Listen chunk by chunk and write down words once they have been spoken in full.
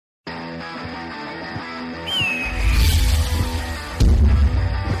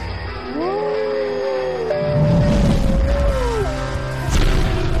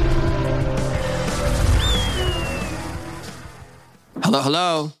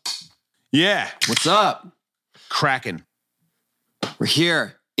Hello. Yeah. What's up? Cracking. We're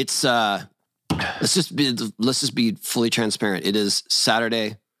here. It's let's just be fully transparent. It is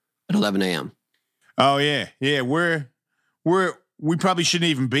Saturday at 11 a.m. Oh yeah. Yeah, we probably shouldn't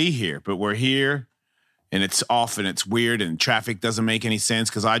even be here, but we're here and it's off and it's weird and traffic doesn't make any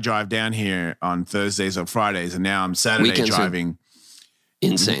sense because I drive down here on Thursdays or Fridays and now I'm Saturday Weekends driving.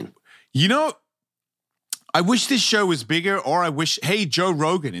 Insane. You know, I wish this show was bigger, or I wish, hey, Joe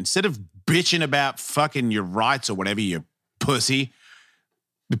Rogan, instead of bitching about fucking your rights or whatever, you pussy,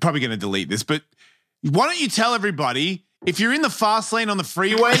 we're probably going to delete this, but why don't you tell everybody if you're in the fast lane on the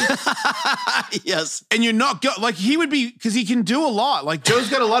freeway, yes, and you're not like he would be, because he can do a lot. Like Joe's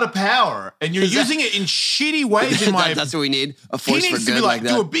got a lot of power, and you're using it in shitty ways. In my, that's what we need. A force he needs for to good be like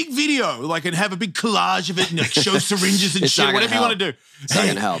that. do a big video, like and have a big collage of it, and like show syringes and shit, whatever you want to do. It's not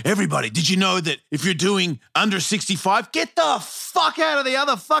gonna help. Everybody, did you know that if you're doing under 65, get the fuck out of the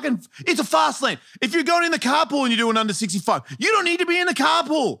other fucking. It's a fast lane. If you're going in the carpool and you're doing under 65, you don't need to be in the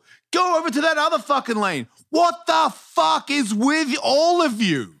carpool. Go over to that other fucking lane. What the fuck is with all of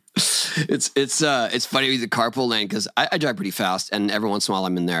you? It's funny with the carpool lane because I drive pretty fast, and every once in a while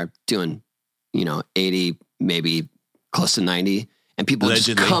I'm in there doing, 80, maybe close to 90, and people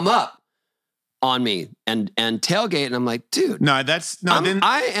just come up on me and tailgate, and I'm like, dude,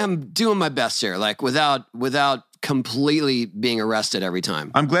 I am doing my best here, like without completely being arrested every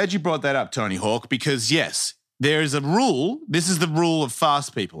time. I'm glad you brought that up, Tony Hawk, because yes. There's a rule. This is the rule of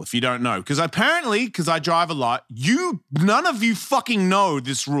fast people, if you don't know. Because apparently, because I drive a lot, none of you fucking know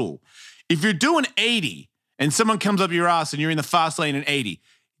this rule. If you're doing 80 and someone comes up your ass and you're in the fast lane at 80,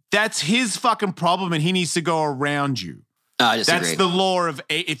 that's his fucking problem and he needs to go around you. I disagree. That's the law of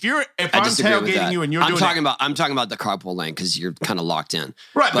 80. If I'm tailgating you and you're I'm talking about the carpool lane because you're kind of locked in.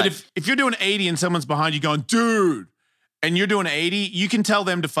 Right, but if you're doing 80 and someone's behind you going, dude, and you're doing 80, you can tell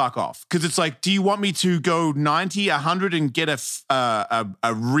them to fuck off. Because it's like, do you want me to go 90, 100 and get a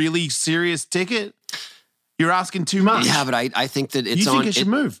really serious ticket? You're asking too much. Yeah, but I think that it's you think it should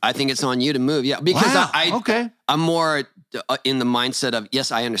move. I think it's on you to move. Yeah, because I'm more in the mindset of,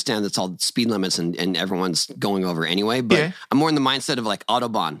 yes, I understand that's all speed limits and everyone's going over anyway, but I'm more in the mindset of like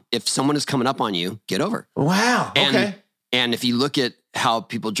Autobahn. If someone is coming up on you, get over. Wow, And if you look at how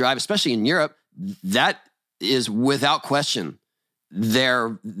people drive, especially in Europe, that is without question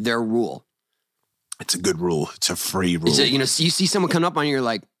their rule. It's a good rule. It's a free rule. You see someone come up on you, you're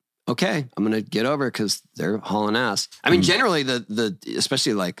like, okay, I'm gonna get over because they're hauling ass. I mean, generally the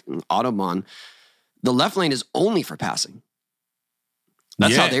especially like Autobahn, the left lane is only for passing.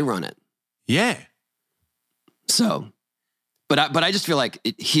 That's how they run it. Yeah. So, but I just feel like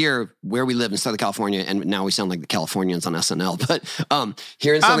here where we live in Southern California, and now we sound like the Californians on SNL. But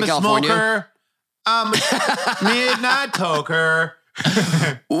here in Southern California. Smoker. Midnight toker.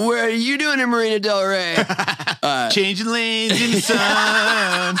 Where are you doing in Marina Del Rey? Changing lanes in the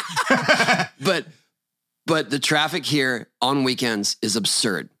sun. but the traffic here on weekends is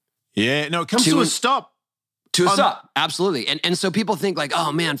absurd. Yeah, no, it comes to a stop. To a stop, absolutely. And so people think like,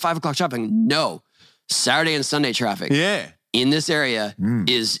 oh man, 5 o'clock traffic. No, Saturday and Sunday traffic. Yeah, in this area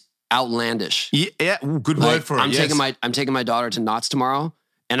is outlandish. Yeah, good word for it. I'm taking my daughter to Knott's tomorrow.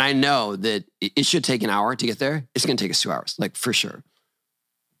 And I know that it should take an hour to get there. It's going to take us 2 hours, like for sure.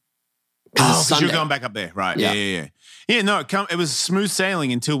 Because you're going back up there. Right. Yeah. Yeah, no, it was smooth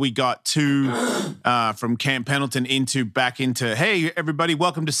sailing until we got from Camp Pendleton back into, hey, everybody,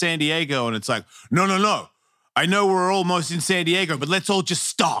 welcome to San Diego. And it's like, no. I know we're almost in San Diego, but let's all just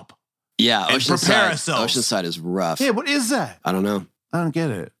stop. Yeah. And prepare ourselves. Oceanside is rough. Yeah, what is that? I don't know. I don't get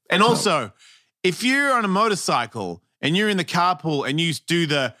it. And also, if you're on a motorcycle and you're in the carpool and you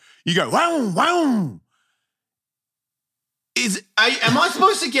go, wow, wow. Am I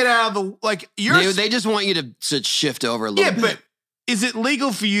supposed to get out of the, like, they just want you to shift over a little bit. Yeah, but is it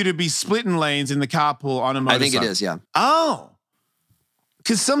legal for you to be splitting lanes in the carpool on a motorcycle? I think it is, yeah. Oh.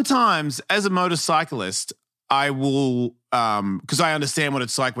 Because sometimes as a motorcyclist, I will, because I understand what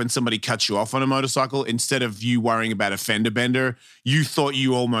it's like when somebody cuts you off on a motorcycle, instead of you worrying about a fender bender, you thought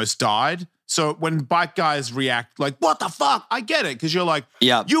you almost died. So when bike guys react like, what the fuck? I get it. Because you're like,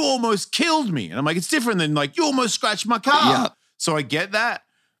 you almost killed me. And I'm like, it's different than like, you almost scratched my car. Yeah. So I get that.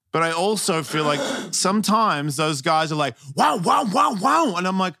 But I also feel like sometimes those guys are like, wow, wow, wow, wow. And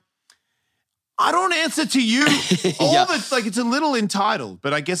I'm like, I don't answer to you. Like it's a little entitled.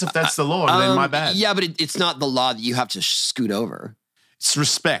 But I guess if that's the law, then my bad. Yeah, but it's not the law that you have to scoot over. It's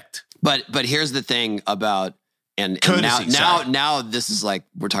respect. But here's the thing about, and courtesy, now this is like,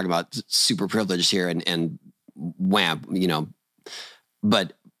 we're talking about super privileged here and wham,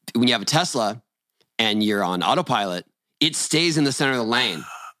 but when you have a Tesla and you're on autopilot, it stays in the center of the lane.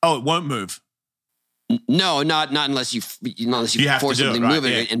 Oh, it won't move. No, not unless you forcibly move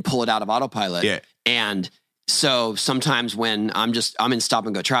it and pull it out of autopilot. Yeah. And so sometimes when I'm in stop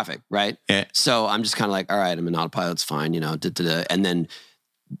and go traffic, right? Yeah. So I'm just kind of like, all right, I'm in autopilot, it's fine, and then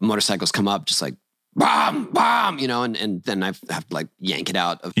motorcycles come up just like, bomb, and then I have to like yank it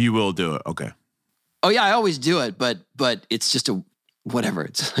out. You will do it. Okay. Oh yeah, I always do it, but it's just a whatever.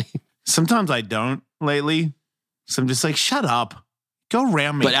 It's like sometimes I don't lately. So I'm just like, shut up. Go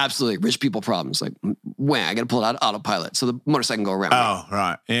around me. But absolutely, rich people problems. Like, wham, I got to pull it out of autopilot so the motorcycle can go around me. Oh,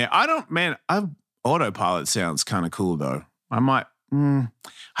 right. Yeah, autopilot sounds kind of cool though. I might, I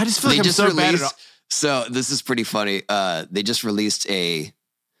just feel like I'm so bad at it. So this is pretty funny. They just released a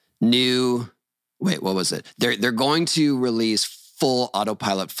new, what was it? They're going to release full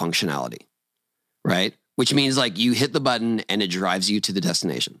autopilot functionality, right? Which means like you hit the button and it drives you to the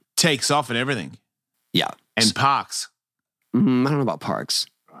destination. Takes off and everything. Yeah. And parks. I don't know about parks.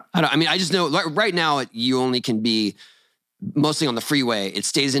 I just know right now you only can be mostly on the freeway. It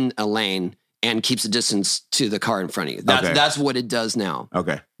stays in a lane and keeps a distance to the car in front of you. That's what it does now.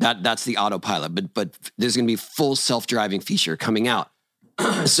 Okay. That's the autopilot. But there's going to be full self-driving feature coming out.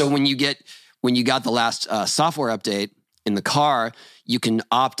 So when you got the last software update in the car, you can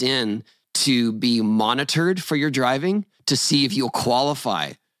opt in to be monitored for your driving to see if you'll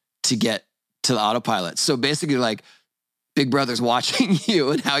qualify to get to the autopilot. So basically like Big Brother's watching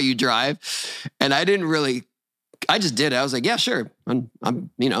you and how you drive. And I just did it. I was like, yeah, sure. I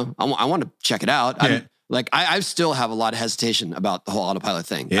want to check it out. Yeah. I still have a lot of hesitation about the whole autopilot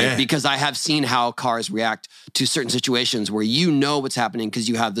thing. Yeah. Because I have seen how cars react to certain situations where you know what's happening because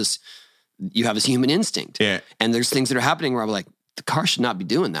you have this human instinct. Yeah. And there's things that are happening where I'm like, the car should not be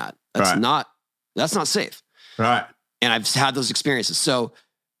doing that. That's not safe. Right. And I've had those experiences. So,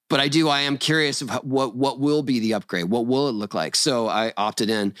 but I am curious of what will be the upgrade. What will it look like? So I opted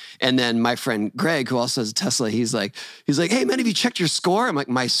in. And then my friend Greg, who also has a Tesla, he's like, hey man, have you checked your score? I'm like,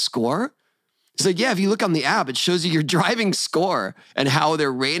 my score? He's like, yeah, if you look on the app, it shows you your driving score and how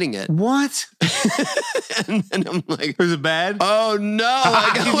they're rating it. What? and I'm like, was it bad? Oh no.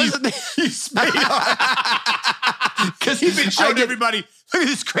 I wasn't because you've been showing everybody, look at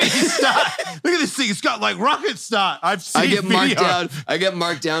this crazy start. Look at this thing. It's got like rocket start. I've seen I get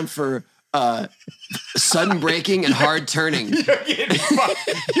marked down for sudden braking and hard turning. You're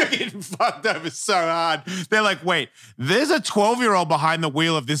getting fucked over so hard. They're like, wait, there's a 12-year-old behind the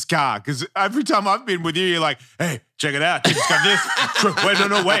wheel of this car. Because every time I've been with you, you're like, hey, check it out. It's got this.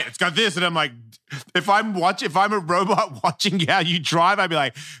 Wait, it's got this. And I'm like, if I'm a robot watching how you drive, I'd be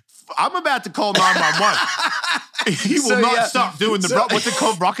like, I'm about to call 911. You will not stop doing what's it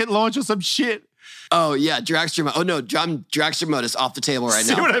called? Rocket launch or some shit? Oh, yeah, dragster mode. Oh, no, dragster mode is off the table right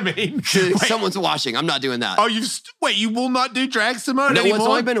now. See what I mean? Someone's watching. I'm not doing that. Oh, you will not do dragster mode anymore? It's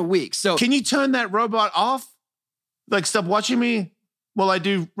only been a week. So can you turn that robot off? Like, stop watching me while I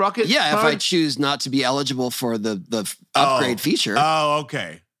do rocket mode? If I choose not to be eligible for the upgrade feature. Oh,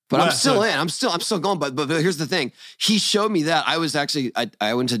 okay. But I'm still in. I'm still going. But here's the thing. He showed me that. I was actually,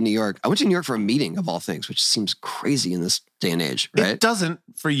 I went to New York. I went to New York for a meeting of all things, which seems crazy in this day and age, right? It doesn't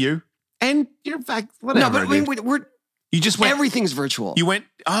for you. And you're back, whatever. No, but you just went. Everything's virtual. You went,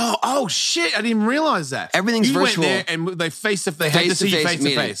 oh shit, I didn't realize that. Everything's virtual. Went there and they had to see you face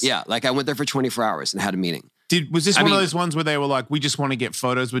to face. Yeah, like I went there for 24 hours and had a meeting. Was this one of those ones where they were like, we just want to get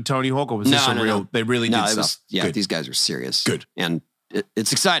photos with Tony Hawk, or was this real? No. They really did stuff. Good. These guys are serious. Good. And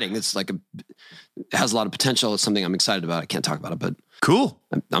it's exciting. It's like it has a lot of potential. It's something I'm excited about. I can't talk about it, but cool.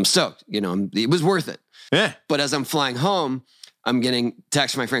 I'm stoked. It was worth it. Yeah. But as I'm flying home, I'm getting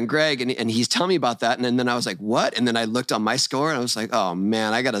text from my friend Greg, and he's telling me about that. And then I was like, what? And then I looked on my score, and I was like, oh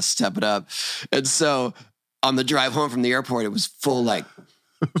man, I got to step it up. And so on the drive home from the airport, it was full like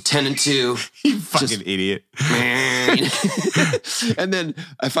 10 and 2. You fucking idiot. And then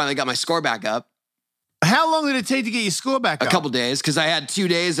I finally got my score back up. How long did it take to get your score back up? A couple days, because I had 2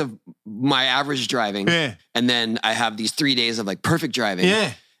 days of my average driving. Yeah. And then I have these 3 days of like perfect driving.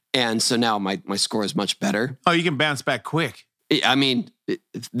 Yeah. And so now my score is much better. Oh, you can bounce back quick. I mean,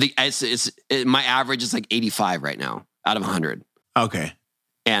 my average is like 85 right now out of 100. Okay.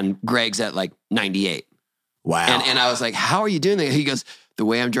 And Greg's at like 98. Wow. And I was like, how are you doing that? He goes, the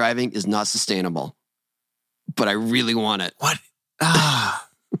way I'm driving is not sustainable, but I really want it. What?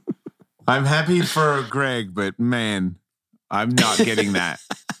 I'm happy for Greg, but man, I'm not getting that.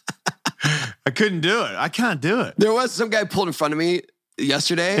 I couldn't do it. I can't do it. There was some guy pulled in front of me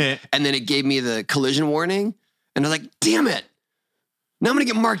yesterday, and then it gave me the collision warning. And I was like, damn it. Now I'm going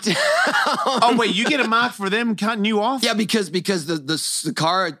to get marked down. Oh wait, you get a mark for them cutting you off? Yeah, because the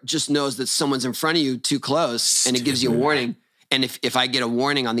car just knows that someone's in front of you too close, and it gives you a warning. And if I get a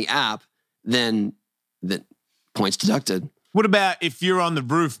warning on the app, then the points deducted. What about if you're on the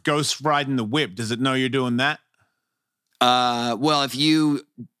roof ghost riding the whip? Does it know you're doing that? Well, if you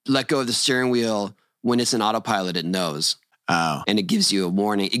let go of the steering wheel when it's an autopilot, it knows. Oh. And it gives you a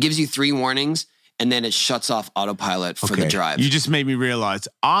warning. It gives you 3 warnings, and then it shuts off autopilot for the drive. You just made me realize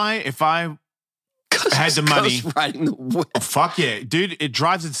if I had the money. Riding the whip. Oh, fuck yeah. Dude, it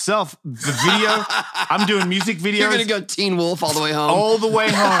drives itself. The video, I'm doing music videos. You're going to go Teen Wolf all the way home? All the way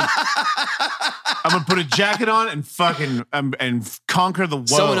home. I'm going to put a jacket on and fucking and conquer the world.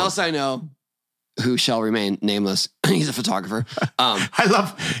 Someone else I know who shall remain nameless. He's a photographer. I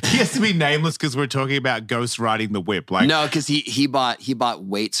love, he has to be nameless because we're talking about ghost riding the whip. Like, no, because he bought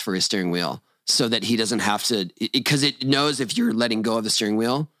weights for his steering wheel so that he doesn't have to, because it knows if you're letting go of the steering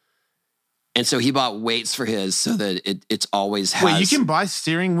wheel. And so he bought weights for his so that it's always has. Wait, you can buy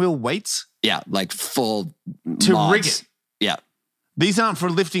steering wheel weights? Yeah, like full to mods. rig it. Yeah. These aren't for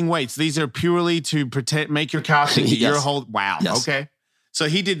lifting weights. These are purely to make your car think that Yes. you're hold. Wow. Yes. Okay. So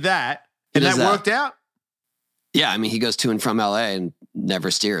he did that, and that worked out. Yeah, I mean, he goes to and from LA and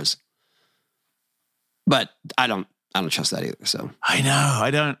never steers. But I don't trust that either. So I know.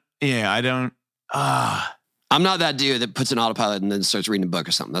 I don't. Yeah, I don't. I'm not that dude that puts an autopilot and then starts reading a book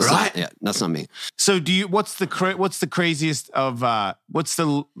or something. That's right. That's not me. So do you? What's the craziest of? What's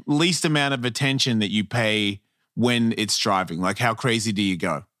the least amount of attention that you pay when it's driving? Like, how crazy do you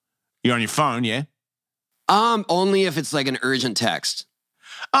go? You're on your phone, yeah? Only if it's like an urgent text.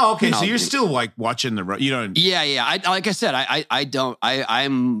 Oh, okay. So you're still like watching the road. You don't. Yeah. Like I said, I don't.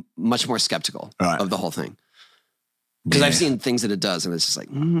 I'm much more skeptical of the whole thing because I've seen things that it does, and it's just like,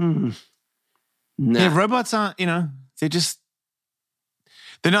 nah. Yeah, robots aren't. They're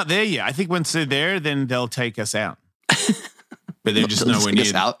not there yet. I think once they're there, then they'll take us out. But they're just nowhere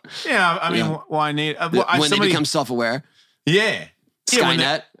near. Out. Yeah, I mean, why need? When they become self-aware. Yeah.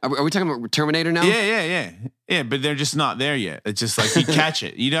 Skynet. Are we talking about Terminator now? Yeah, but they're just not there yet. It's just like you catch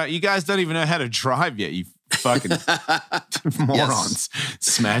it. You guys don't even know how to drive yet. You fucking morons.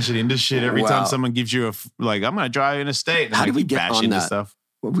 Smash it into shit every time someone gives you I'm going to drive in a state. And how did we get bash on into that? Stuff.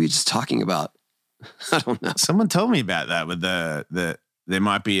 What were we just talking about? I don't know. Someone told me about that with there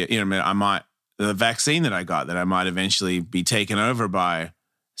might be the vaccine that I got that I might eventually be taken over by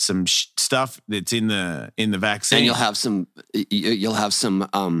some stuff that's in the vaccine, and you'll have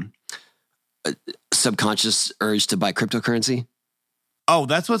some subconscious urge to buy cryptocurrency. Oh,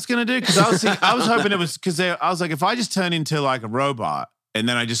 that's what's gonna do. Because I was hoping it was because I was like, if I just turn into like a robot and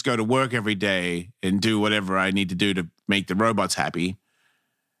then I just go to work every day and do whatever I need to do to make the robots happy,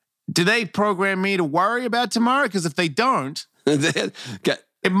 do they program me to worry about tomorrow? Because if they don't, it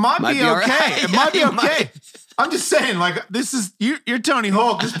might be okay. Right. It might be okay. I'm just saying, like, this is you're Tony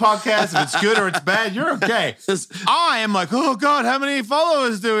Hawk. This podcast, if it's good or it's bad, you're okay. I am like, oh God, how many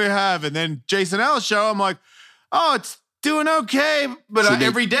followers do we have? And then Jason L's show, I'm like, oh, it's doing okay. But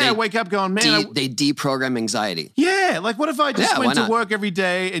every day I wake up going, man. They deprogram anxiety. Yeah. Like, what if I just went to work every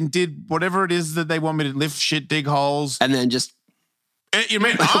day and did whatever it is that they want me to lift shit, dig holes. And then just. You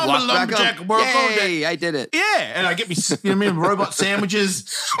mean I'm a lumberjack work all day? I did it. Yeah. And I get me, robot sandwiches.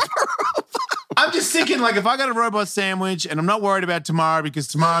 I'm just thinking, like, if I got a robot sandwich and I'm not worried about tomorrow because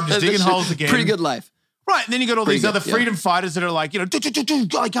tomorrow I'm just digging holes again. Pretty good life. Right. And then you got all these other freedom fighters that are like, like,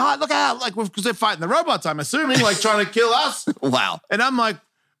 look out, like, because they're fighting the robots, I'm assuming, like, trying to kill us. Wow. And I'm like,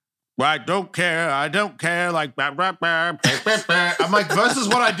 well, I don't care. Like, I'm like, versus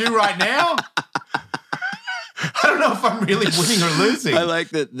what I do right now. I don't know if I'm really winning or losing. I like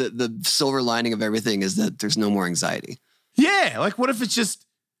that the silver lining of everything is that there's no more anxiety. Yeah. Like, what if it's just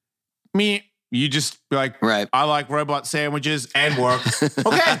me? You just like, right. I like robot sandwiches and work.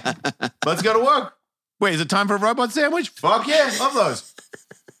 Okay, let's go to work. Wait, is it time for a robot sandwich? Fuck yeah, love those.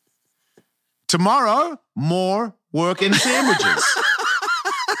 Tomorrow, more work and sandwiches.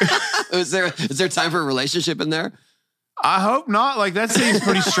 Is there time for a relationship in there? I hope not. Like, that seems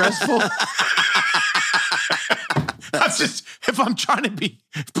pretty stressful. If I'm trying to be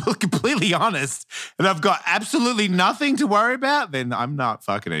completely honest and I've got absolutely nothing to worry about, then I'm not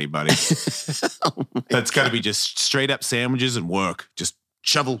fucking anybody. That's got to be just straight up sandwiches and work. Just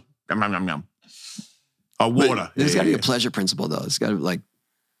shovel. Yum, yum, yum. Oh, water. There's got to be a pleasure principle, though. It's got to be like.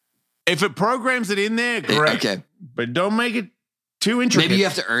 If it programs it in there, great. Okay. But don't make it too intricate. Maybe you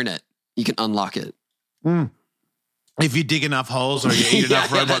have to earn it. You can unlock it. If you dig enough holes or you eat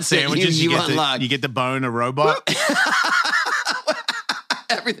enough robot sandwiches, you get to bone a robot.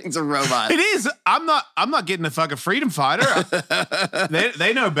 Everything's a robot. It is. I'm not getting a fucking freedom fighter.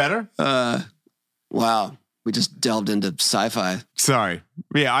 They know better. Wow. We just delved into sci-fi. Sorry.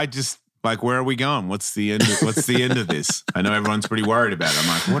 Yeah, I just like, where are we going? What's the end of this? I know everyone's pretty worried about it. I'm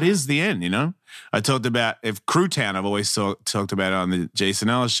like, what is the end, you know? I talked about if Crewtown, I've always talked about it on the Jason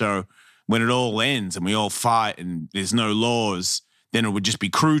Ellis show, when it all ends and we all fight and there's no laws, then it would just be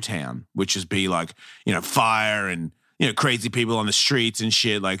Crewtown, which is be like, you know, fire and, you know, crazy people on the streets and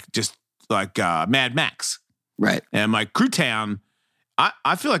shit, like just like Mad Max. Right. And like Crewtown,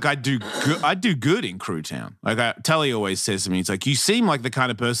 I feel like I do good in Crewtown. Like Tully always says to me, it's like, you seem like the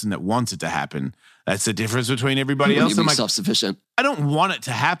kind of person that wants it to happen. That's the difference between everybody else. I'm like, self-sufficient. I don't want it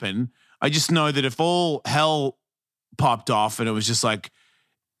to happen. I just know that if all hell popped off and it was just like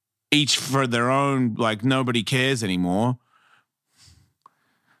each for their own, like nobody cares anymore,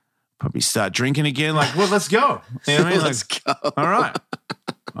 probably start drinking again. Like, well, let's go. You know what I mean? Let's go. All right.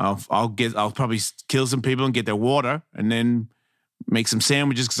 I'll probably kill some people and get their water and then make some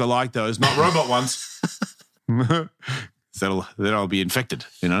sandwiches because I like those, not robot ones. So then I'll be infected,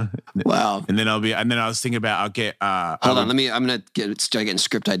 you know. Wow. And then I was thinking about I'll get. Hold on, I'm gonna start getting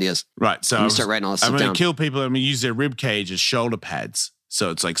script ideas. Right. So I'm gonna start writing all this stuff I'm down. gonna kill people. I'm gonna use their rib cage as shoulder pads. So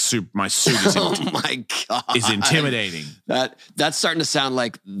it's like my suit is. Oh my God. Is intimidating. That's starting to sound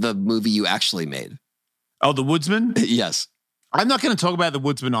like the movie you actually made. Oh, The Woodsman? Yes. I'm not going to talk about The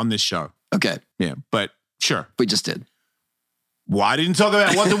Woodsman on this show. Okay. Yeah, but sure. We just did. Why didn't talk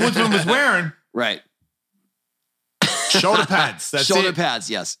about what The Woodsman was wearing? Right. Shoulder pads. That's Shoulder it. pads,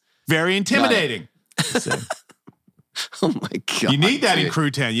 yes. Very intimidating. Oh my God. You need that dude. in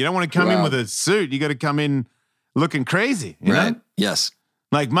Crewtown. You don't want to come in with a suit. You got to come in looking crazy. You right. know? Yes.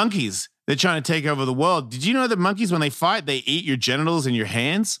 Like monkeys. They're trying to take over the world. Did you know that monkeys, when they fight, they eat your genitals and your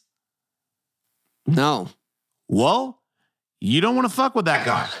hands? No. Well, you don't want to fuck with that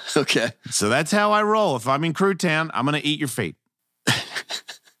guy. Okay. So that's how I roll. If I'm in Crewtown, I'm going to eat your feet.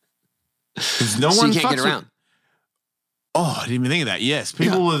 No so one you can't fucks get around. Oh, I didn't even think of that. Yes.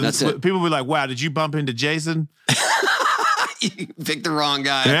 People will be like, wow, did you bump into Jason? You picked the wrong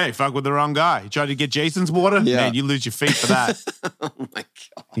guy. Yeah, you fuck with the wrong guy. You tried to get Jason's water? Yeah. Man, you lose your feet for that. Oh my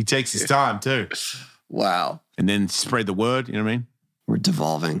God. He takes his time too. Wow. And then spread the word, you know what I mean? We're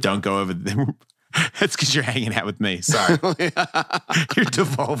devolving. Don't go over there. That's because you're hanging out with me. Sorry. You're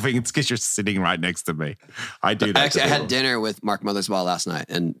devolving. It's because you're sitting right next to me. I do that. Actually, I had dinner with Mark Mothersbaugh last night.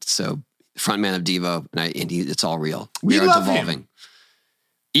 And so, frontman of Devo, and it's all real. We are devolving. Him.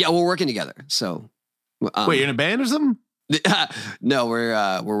 Yeah, we're working together. So, wait, you're in a band or something? No,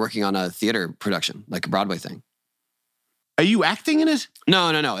 we're working on a theater production, like a Broadway thing. Are you acting in it? No.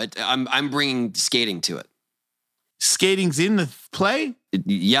 I'm bringing skating to it. Skating's in the play?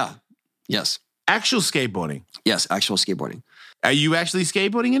 Yeah. Yes. Actual skateboarding? Yes, actual skateboarding. Are you actually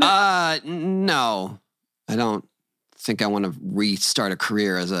skateboarding in it? No. I don't think I want to restart a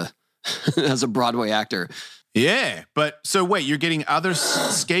career as a Broadway actor. Yeah, but so wait, you're getting other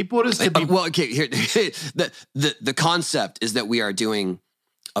skateboarders to be... Well, okay, here, the concept is that we are doing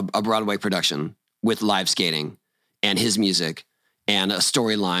a Broadway production with live skating and his music and a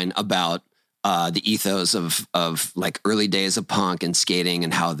storyline about the ethos of like early days of punk and skating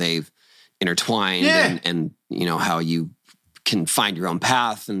and how they've intertwined and you know how you can find your own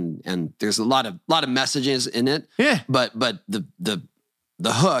path and there's a lot of messages in it. Yeah. But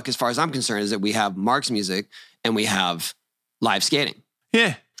the hook, as far as I'm concerned, is that we have Mark's music and we have live skating.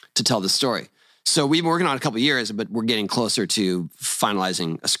 Yeah. To tell the story. So we've been working on it a couple of years, but we're getting closer to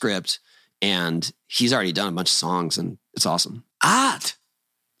finalizing a script. And he's already done a bunch of songs, and it's awesome. Art.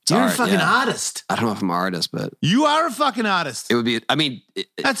 It's You're art, a fucking yeah. artist. I don't know if I'm an artist, but you are a fucking artist. It would be. I mean,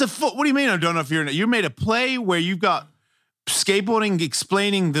 that's a foot. What do you mean? I don't know if you're. You made a play where you've got skateboarding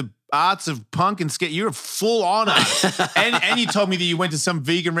explaining the arts of punk and skate. You're a full on artist. and you told me that you went to some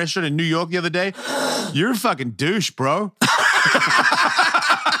vegan restaurant in New York the other day. You're a fucking douche, bro.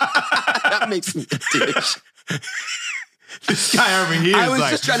 That makes me a douche. This guy over here. I was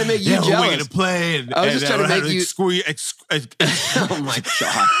just trying to make you jealous. We're going to play. I was just trying to make you. Oh my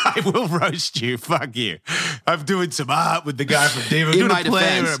God! I will roast you. Fuck you. I'm doing some art with the guy from Devo. In doing my a play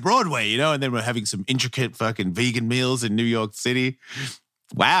defense. at Broadway, you know, and then we're having some intricate fucking vegan meals in New York City.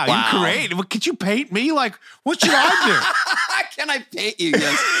 Wow, you're great. Well, could you paint me? Like, what should I do? Can I paint you?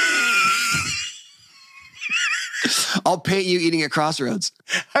 Yes. I'll paint you eating at Crossroads.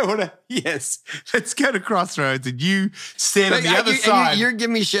 I want to, yes. Let's go to Crossroads and you stand on the other side. You're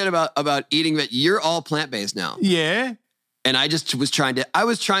giving me shit about eating, but you're all plant-based now. Yeah. And I just was trying to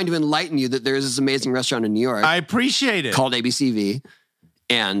enlighten you that there's this amazing restaurant in New York. I appreciate it. Called ABCV.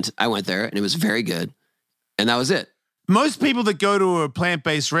 And I went there and it was very good. And that was it. Most people that go to a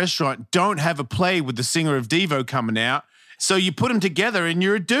plant-based restaurant don't have a play with the singer of Devo coming out. So you put them together and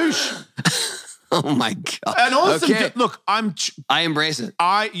you're a douche. Oh my God. An awesome look, I embrace it.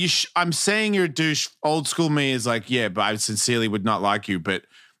 I'm saying you're a douche. Old school me is like, yeah, but I sincerely would not like you. But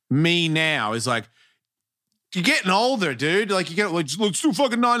me now is like, you're getting older, dude. Like, let's do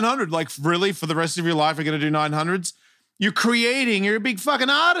fucking 900. Like, really, for the rest of your life, you're going to do 900s? You're a big fucking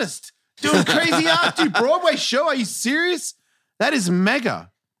artist. Doing crazy art, dude. Broadway show. Are you serious? That is mega.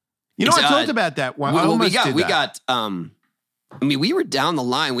 You know, I talked about that one. We were down the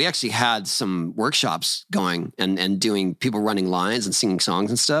line. We actually had some workshops going and doing people running lines and singing songs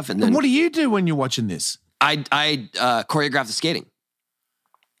and stuff. And then what do you do when you're watching this? I choreographed the skating.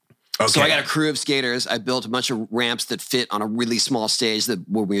 Okay. So I got a crew of skaters. I built a bunch of ramps that fit on a really small stage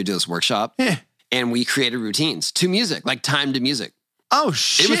where we would do this workshop. Yeah. And we created routines to music, like time to music. Oh,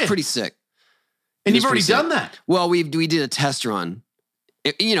 shit. It was pretty sick. And you've already done that? Well, we did a test run.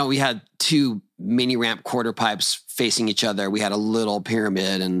 We had 2 mini ramp quarter pipes facing each other. We had a little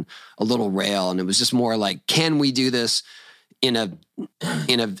pyramid and a little rail. And it was just more like, can we do this in a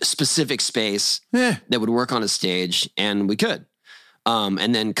specific space that would work on a stage? And we could.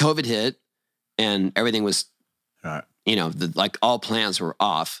 And then COVID hit and everything was, all plans were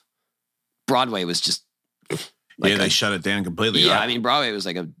off. Broadway was just they shut it down completely. Yeah, right? I mean, Broadway was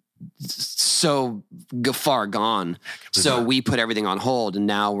so far gone. So we put everything on hold, and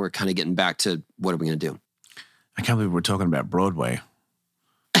now we're kind of getting back to what are we going to do? I can't believe we're talking about Broadway.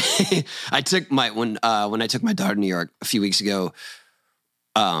 When I took my daughter to New York a few weeks ago,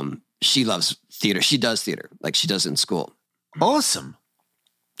 she loves theater. She does theater, like she does in school. Awesome.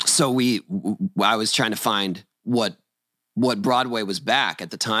 So I was trying to find what Broadway was back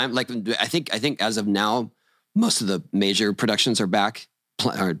at the time. Like I think as of now, most of the major productions are back,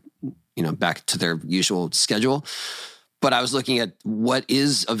 back to their usual schedule. But I was looking at what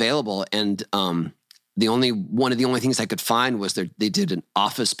is available, and one of the only things I could find was they did an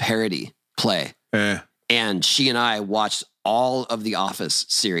Office parody play, and she and I watched all of the Office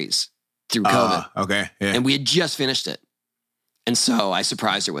series through COVID. Okay, yeah. And we had just finished it, and so I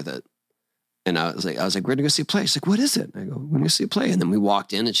surprised her with it. And I was like, we're gonna go see a play. She's like, what is it? And I go, we're gonna see a play. And then we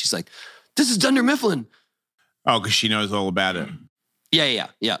walked in, and she's like, this is Dunder Mifflin. Oh, because she knows all about it. Yeah.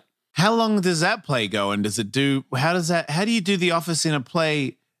 How long does that play go? And how do you do The Office in a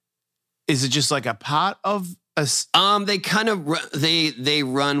play? Is it just like a part of a... They kind of, they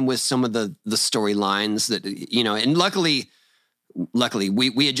run with some of the storylines that, and luckily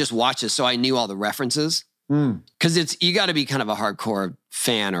we had just watched this, so I knew all the references. Because you got to be kind of a hardcore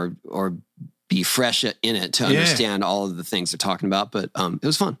fan or be fresh in it to understand all of the things they're talking about. But it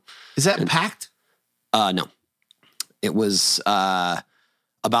was fun. Is that packed? No. It was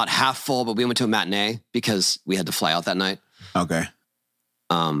about half full, but we went to a matinee because we had to fly out that night. Okay.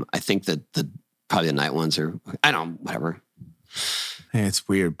 I think that probably the night ones are, I don't know, whatever. Yeah, it's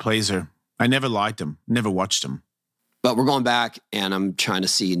weird. Plays I never liked them. Never watched them. But we're going back, and I'm trying to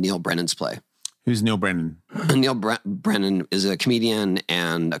see Neil Brennan's play. Who's Neil Brennan? Neil Brennan is a comedian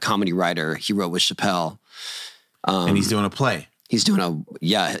and a comedy writer. He wrote with Chappelle. And he's doing a play. He's doing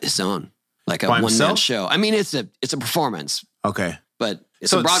his own. Like a one-man show. I mean, it's a performance. Okay. But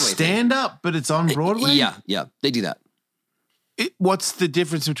it's a Broadway stand-up, but it's on Broadway? Yeah. They do that. What's the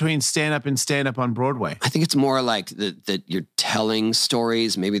difference between stand-up and stand-up on Broadway? I think it's more like that you're telling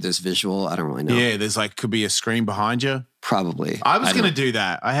stories. Maybe there's visual. I don't really know. Yeah, there's could be a screen behind you. Probably. I was going to do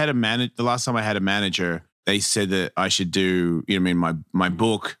that. I had the last time I had a manager, they said that I should do, my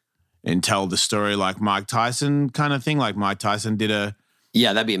book and tell the story like Mike Tyson kind of thing. Like Mike Tyson did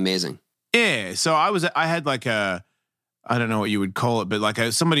Yeah, that'd be amazing. Yeah. So I had I don't know what you would call it,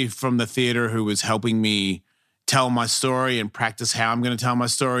 but somebody from the theater who was helping me tell my story and practice how I'm going to tell my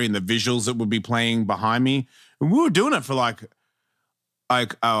story and the visuals that would be playing behind me. And we were doing it for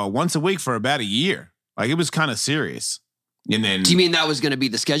once a week for about a year. It was kind of serious. And then, do you mean that was going to be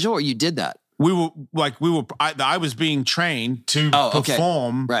the schedule, or you did that? I was being trained to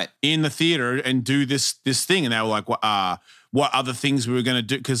perform in the theater and do this thing. And they were like, what other things we were going to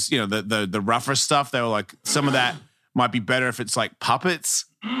do? Because, the rougher stuff, they were like, some of that might be better if it's like puppets,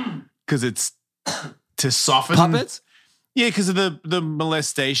 because it's to soften. Puppets? Yeah, because of the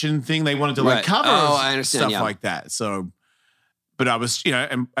molestation thing. They wanted to cover I understand, stuff like that. So, but I was,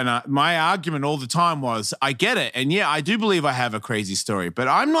 my argument all the time was, I get it. And yeah, I do believe I have a crazy story, but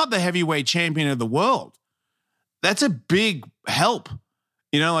I'm not the heavyweight champion of the world. That's a big help.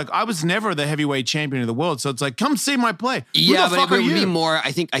 I was never the heavyweight champion of the world. So it's like, come see my play. Yeah, but it would be more,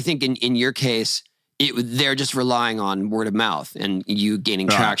 I think in your case, they're just relying on word of mouth and you gaining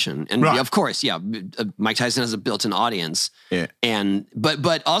traction. And of course, Mike Tyson has a built-in audience. Yeah.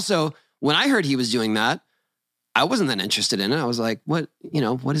 But also when I heard he was doing that, I wasn't that interested in it. I was like, what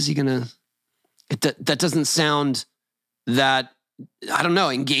is he gonna? That doesn't sound that, I don't know,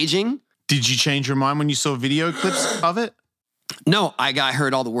 engaging. Did you change your mind when you saw video clips of it? No, I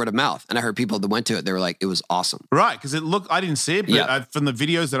heard all the word of mouth, and I heard people that went to it. They were like, it was awesome. Right, because it looked, I didn't see it, but from the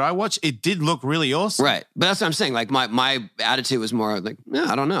videos that I watched, it did look really awesome. Right, but that's what I'm saying. Like my attitude was more like,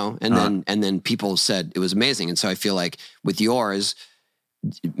 I don't know, and then people said it was amazing, and so I feel like with yours,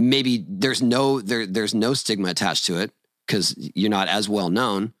 maybe there's no stigma attached to it because you're not as well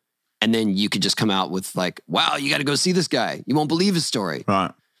known, and then you could just come out with like, wow, you got to go see this guy. You won't believe his story.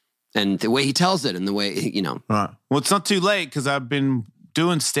 Right. And the way he tells it and the way, Right. Well, it's not too late because I've been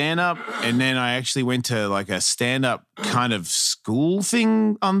doing stand-up and then I actually went to like a stand-up kind of school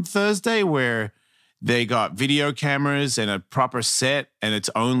thing on Thursday where they got video cameras and a proper set and it's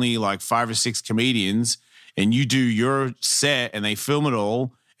only like 5 or 6 comedians and you do your set and they film it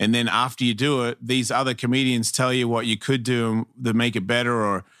all. And then after you do it, these other comedians tell you what you could do to make it better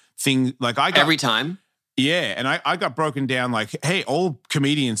or things like I got every time. Yeah, and I got broken down like, hey, all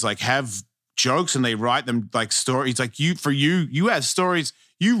comedians like have jokes and they write them like stories. Like you have stories.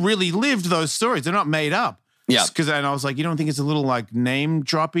 You really lived those stories. They're not made up. Yeah. And I was like, you don't think it's a little like name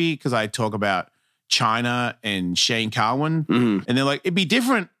droppy? Because I talk about China and Shane Carwin, and they're like, it'd be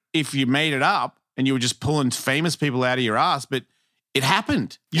different if you made it up and you were just pulling famous people out of your ass, but it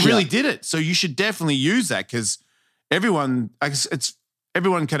happened. You really did it. So you should definitely use that because everyone kind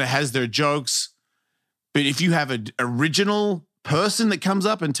of has their jokes. But if you have an original person that comes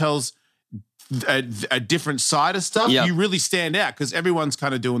up and tells a different side of stuff, you really stand out because everyone's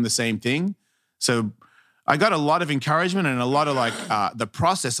kind of doing the same thing. So I got a lot of encouragement and a lot of like the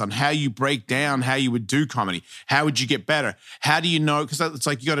process on how you break down how you would do comedy. How would you get better? How do you know? Because it's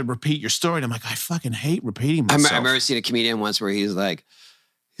like you got to repeat your story. And I'm like, I fucking hate repeating myself. I remember seeing a comedian once where he's like,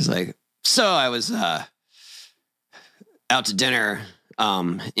 so I was out to dinner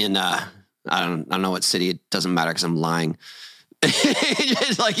in I don't know what city. It doesn't matter because I'm lying.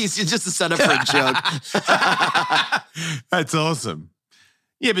 It's like he's just a setup for a joke. That's awesome.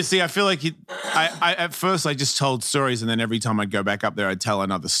 Yeah, but see, I feel like I at first I just told stories, and then every time I'd go back up there, I'd tell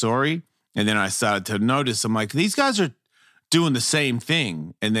another story, and then I started to notice. I'm like, these guys are doing the same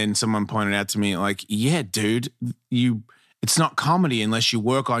thing, and then someone pointed out to me, like, yeah, dude, it's not comedy unless you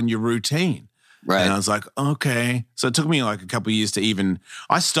work on your routine. Right. And I was like, okay. So it took me like a couple of years to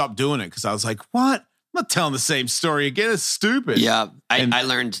I stopped doing it because I was like, what? I'm not telling the same story again. It's stupid. Yeah. I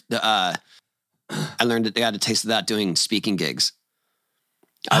learned that I had a taste of that doing speaking gigs.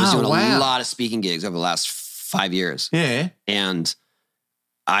 I was doing a lot of speaking gigs over the last 5 years. Yeah. And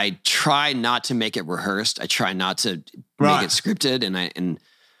I try not to make it rehearsed. I try not to make it scripted.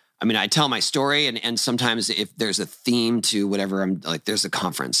 And I tell my story and sometimes if there's a theme to whatever I'm like, there's a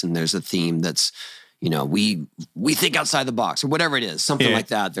conference and there's a theme that's, we think outside the box or whatever it is, something like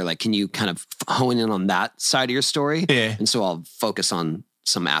that. They're like, can you kind of hone in on that side of your story? Yeah. And so I'll focus on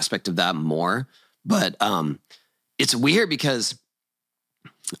some aspect of that more. But it's weird because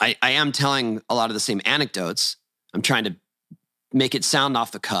I am telling a lot of the same anecdotes. I'm trying to make it sound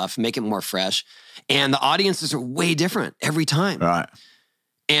off the cuff, make it more fresh. And the audiences are way different every time. Right.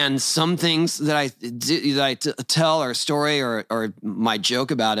 And some things that I tell or a story or my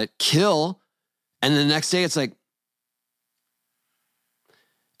joke about it kill. And the next day it's like,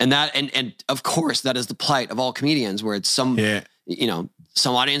 and of course that is the plight of all comedians where it's some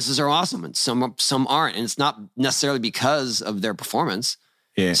audiences are awesome and some aren't. And it's not necessarily because of their performance.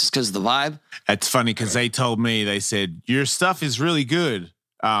 Yeah. It's just because of the vibe. It's funny because they told me, they said, your stuff is really good.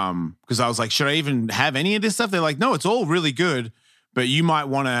 Because I was like, should I even have any of this stuff? They're like, no, it's all really good. But you might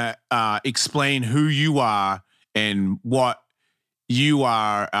want to explain who you are and what you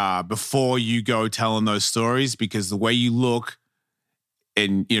are before you go telling those stories, because the way you look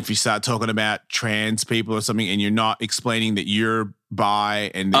and if you start talking about trans people or something and you're not explaining that you're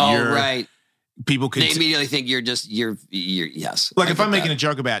bi and that you're right. People could they immediately think you're yes. Like if I'm making a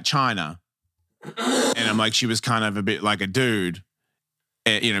joke about China and I'm like, she was kind of a bit like a dude.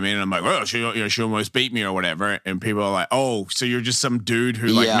 You know what I mean? And I'm like, well, she almost beat me or whatever. And people are like, oh, so you're just some dude who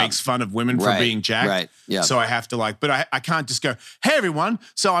like makes fun of women for being jacked. Right. Yeah. So I have to but I can't just go, hey everyone,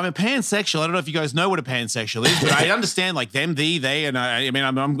 so I'm a pansexual. I don't know if you guys know what a pansexual is, but I understand like them, they, and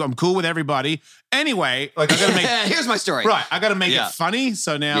I'm cool with everybody. Anyway, like I gotta make here's my story. Right. I gotta make it funny.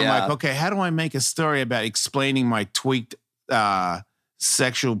 So now I'm like, okay, how do I make a story about explaining my tweaked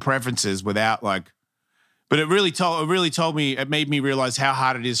sexual preferences without like. But it really told me, it made me realize how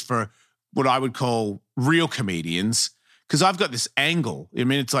hard it is for what I would call real comedians because I've got this angle. I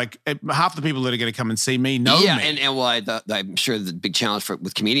mean, it's like half the people that are going to come and see me know me. And well, I'm sure the big challenge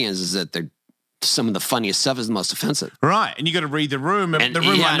with comedians is that they're some of the funniest stuff is the most offensive. Right. And you got to read the room. And the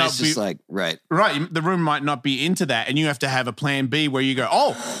room might not be like, right. The room might not be into that. And you have to have a plan B where you go,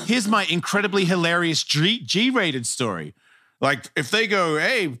 oh, here's my incredibly hilarious G-rated story. Like if they go,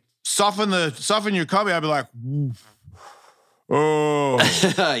 hey, soften your copy, I'd be like, oh.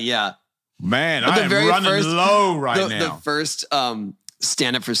 Yeah. Man, I am running low right now. The first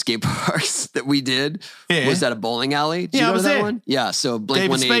stand-up for skate parks that we did was at a bowling alley. Did you go to that one? Yeah. So Blink-182.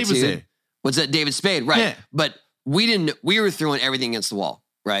 David Spade was there. What's that? David Spade, right? Yeah. But we were throwing everything against the wall,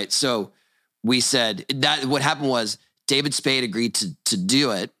 right? So we said that what happened was David Spade agreed to do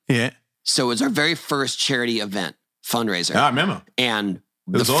it. Yeah. So it was our very first charity event fundraiser. I remember. And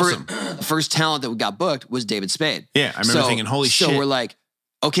awesome. The first talent that we got booked was David Spade. Yeah, I remember thinking, holy shit. So we're like,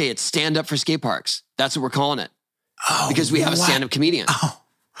 okay, it's stand up for skate parks. That's what we're calling it. Oh, because we have a stand-up comedian. Oh.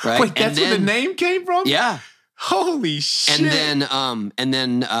 Right? Wait, that's where the name came from? Yeah. Holy shit. And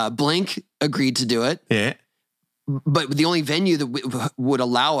then Blink agreed to do it. Yeah. But the only venue that would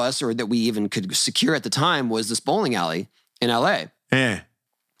allow us or that we even could secure at the time was this bowling alley in LA. Yeah.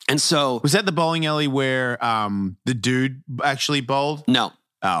 And so was that the bowling alley where the dude actually bowled? No.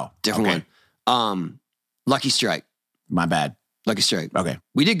 Oh, different one. Lucky Strike. My bad. Lucky Strike. Okay.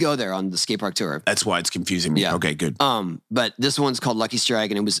 We did go there on the skate park tour. That's why it's confusing me. Yeah. Okay, good. But this one's called Lucky Strike,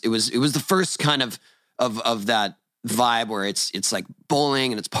 and it was the first kind of that vibe where it's like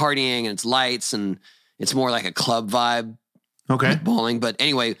bowling and it's partying and it's lights and it's more like a club vibe. Okay. Bowling. But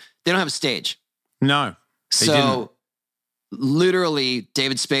anyway, they don't have a stage. No. So literally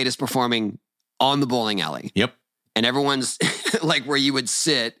David Spade is performing on the bowling alley. Yep. And everyone's like where you would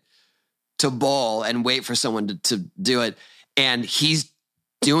sit to bowl and wait for someone to do it. And he's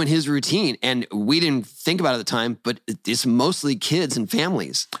doing his routine. And we didn't think about it at the time, but it's mostly kids and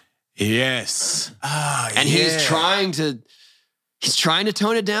families. Yes. And he's trying to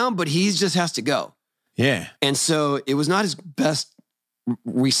tone it down, but he just has to go. Yeah. And so it was not his best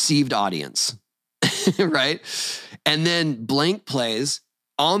received audience. Right? And then Blink plays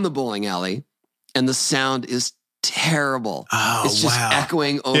on the bowling alley and the sound is terrible. Oh, it's just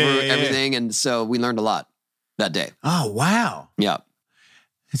echoing over everything. And so we learned a lot that day. Oh, wow. Yeah.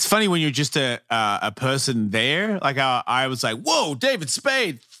 It's funny when you're just a person there. Like I was like, whoa, David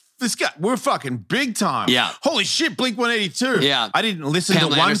Spade. This guy, we're fucking big time. Yeah. Holy shit, Blink-182. Yeah. I didn't listen to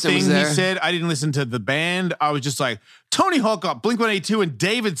one thing he said. I didn't listen to the band. I was just like, Tony Hawk got Blink-182 and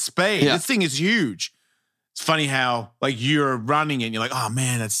David Spade. Yeah. This thing is huge. It's funny how like you're running it and you're like, oh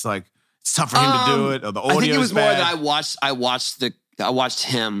man, that's like, it's tough for him to do it. Or the audio. I think it was more that I watched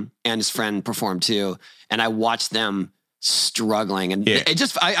him and his friend perform too. And I watched them struggling. And it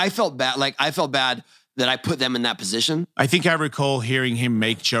just, I felt bad. Like I felt bad that I put them in that position. I think I recall hearing him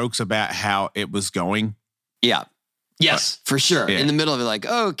make jokes about how it was going. Yeah. Yes, for sure. Yeah. In the middle of it, like,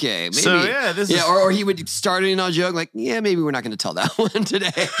 okay, maybe. So, or he would start in a joke like, yeah, maybe we're not going to tell that one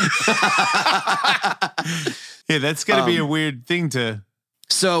today. Yeah, that's going to be a weird thing to.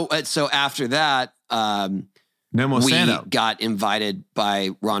 So after that, no more stand-up. We got invited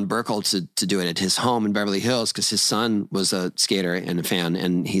by Ron Burkle to do it at his home in Beverly Hills because his son was a skater and a fan.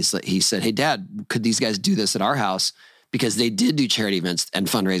 And he said, hey, Dad, could these guys do this at our house? Because they did do charity events and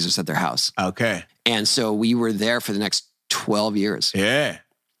fundraisers at their house. Okay. And so we were there for the next 12 years. Yeah.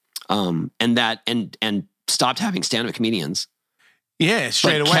 And stopped having stand-up comedians. Yeah,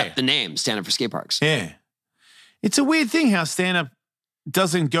 straight away. Kept the name Stand-Up for Skate Parks. Yeah. It's a weird thing how stand-up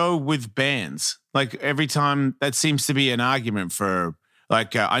doesn't go with bands. Like every time that seems to be an argument for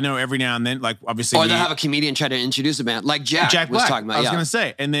like, I know every now and then, like obviously. Or they'll have a comedian try to introduce a band like Jack Black was talking about. I was going to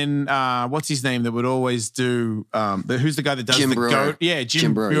say. And then what's his name that would always do, who's the guy that does Jim Brewer. GOAT? Yeah,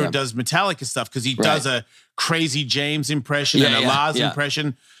 Jim Brewer does Metallica stuff because he does a Crazy James impression and a Lars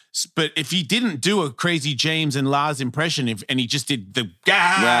impression. But if he didn't do a Crazy James and Lars impression, and he just did the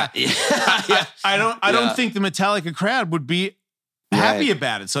I don't think the Metallica crowd would be happy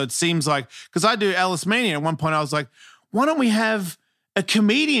about it. So it seems like, because I do Alice Mania, at one point I was like, why don't we have a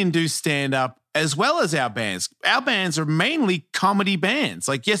comedian do stand-up as well as our bands? Our bands are mainly comedy bands.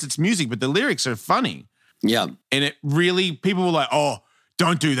 Like, yes, it's music, but the lyrics are funny. Yeah. And it really, people were like, oh,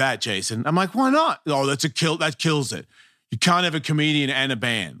 don't do that, Jason. I'm like, why not? Oh, that kills it. You can't have a comedian and a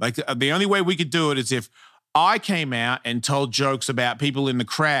band. Like, the only way we could do it is if I came out and told jokes about people in the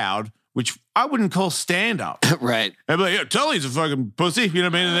crowd, which I wouldn't call stand-up. Right. I'd be like, yeah, Tully's a fucking pussy, you know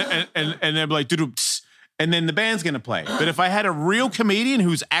what I mean? And they'd be like, doo-doo-ps. And then the band's going to play. But if I had a real comedian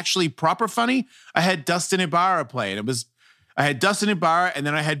who's actually proper funny, I had Dustin Ibarra play. And Dustin Ibarra, and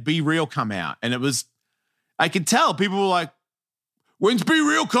then I had Be Real come out, and I could tell people were like, "When's Be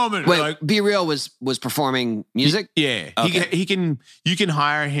Real coming?" Wait, like, Be Real was performing music? Yeah. Okay. You can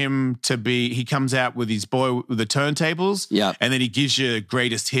hire him to be, he comes out with his boy with the turntables. Yeah. And then he gives you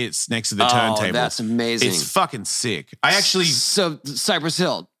greatest hits next to the turntable. That's amazing. It's fucking sick. So Cypress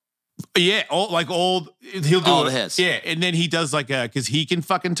Hill. Yeah, he'll do all the hits. Yeah, and then he does because he can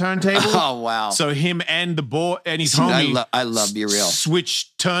fucking turntable. Oh wow! So him and the boy and his homie, I love Be Real.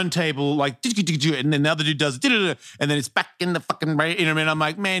 Switch turntable and then the other dude does and then it's back in the fucking right. You know what I mean? I'm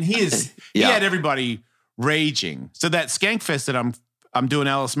like, man, he had everybody raging. So that Skankfest that I'm doing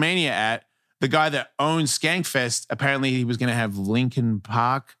Alice Mania at, the guy that owns Skankfest, apparently he was going to have Linkin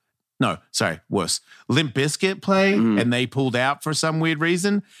Park. No, sorry, worse. Limp Bizkit play, and they pulled out for some weird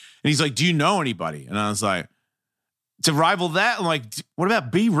reason. And he's like, "Do you know anybody?" And I was like, to rival that, I'm like, "What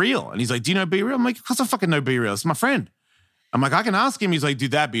about Be Real?" And he's like, "Do you know Be Real?" I'm like, "Of course I fucking know Be Real. It's my friend." I'm like, "I can ask him." He's like,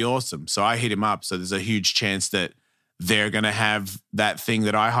 "Dude, that'd be awesome." So I hit him up. So there's a huge chance that they're going to have that thing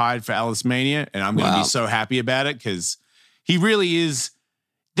that I hired for Alice Mania. And I'm going to be so happy about it because he really is.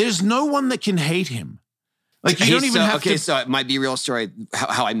 There's no one that can hate him. Like, you don't even have to. So my Be Real story,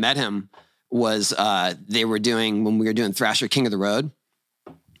 how I met him was they were doing, when we were doing Thrasher King of the Road.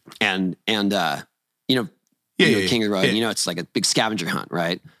 And King of the Road, it's like a big scavenger hunt,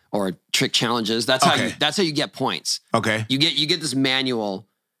 right? Or trick challenges. That's how you get points. Okay. You get this manual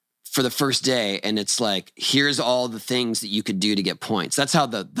for the first day, and it's like, here's all the things that you could do to get points. That's how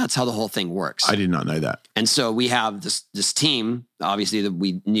the whole thing works. I did not know that. And so we have this team, obviously, that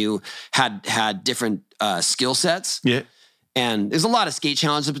we knew had different skill sets. Yeah. And there's a lot of skate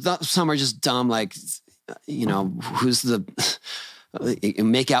challenges, but some are just dumb, like, who's the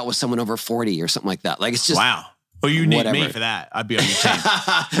make out with someone over 40 or something like that. Like, it's just wow. Well, you need me for that. I'd be on your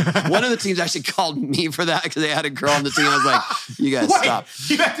team. One of the teams actually called me for that because they had a girl on the team. I was like, "You guys stop."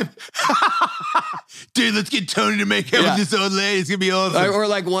 You have to, dude. Let's get Tony to make out with this old lady. It's gonna be awesome. Or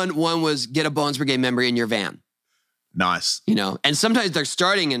like one was get a Bones Brigade member in your van. Nice. And sometimes they're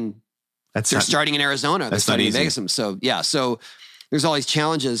starting in Arizona. They're starting in Vegas. So so there's all these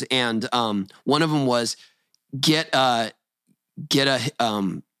challenges, and one of them was get a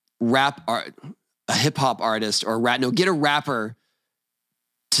rap art. A hip hop artist or get a rapper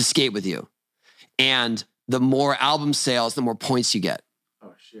to skate with you. And the more album sales, the more points you get.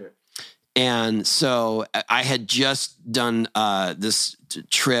 Oh, shit. And so I had just done this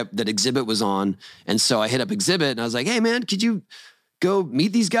trip that Exhibit was on. And so I hit up Exhibit and I was like, "Hey man, could you go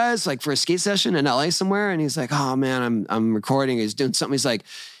meet these guys like for a skate session in LA somewhere?" And he's like, "Oh man, I'm recording." He's doing something. He's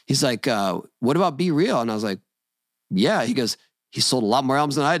like, "What about Be Real?" And I was like, "Yeah." He goes, "He sold a lot more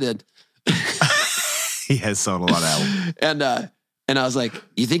albums than I did." He has sold a lot of albums. And I was like,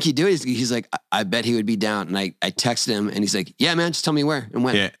 "You think he'd do it?" He's like, "I bet he would be down." And I texted him and he's like, "Yeah, man, just tell me where and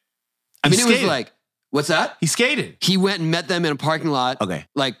when." Yeah. It was like, what's that? He skated. He went and met them in a parking lot. Okay.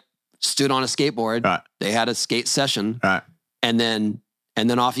 Like, stood on a skateboard. Right. They had a skate session. Right. And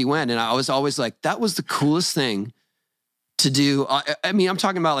then off he went. And I was always like, that was the coolest thing to do. I mean, I'm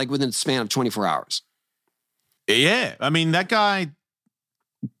talking about like within a span of 24 hours. Yeah. I mean, that guy,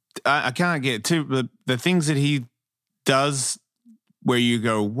 I can't get to the things that he does where you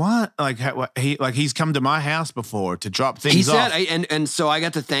go, what? Like he's come to my house before to drop things off. He said, and so I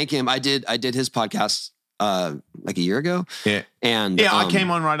got to thank him. I did his podcast like a year ago. Yeah. And I came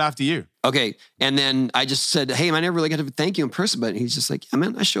on right after you. Okay. And then I just said, "Hey, man, I never really got to thank you in person," but he's just like, "Yeah,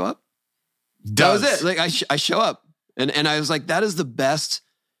 man, I show up." That was it. Like I show up. And I was like, that is the best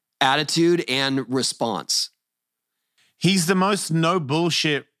attitude and response. He's the most no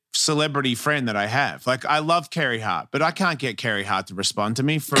bullshit celebrity friend that I have. Like, I love Carey Hart, but I can't get Carey Hart to respond to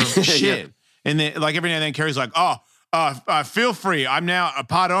me for shit. Yeah. And then, like, every now and then Carey's like, feel free. I'm now a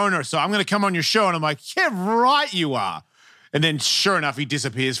part owner, so I'm going to come on your show. And I'm like, yeah, right you are. And then sure enough, he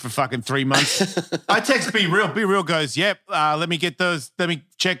disappears for fucking 3 months. I text Be Real. Be Real goes, "Yep, let me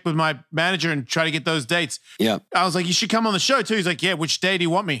check with my manager and try to get those dates." Yeah. I was like, "You should come on the show too." He's like, "Yeah, which day do you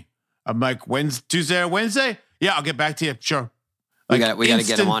want me?" I'm like, Tuesday or Wednesday? "Yeah, I'll get back to you." Sure. Like, we got to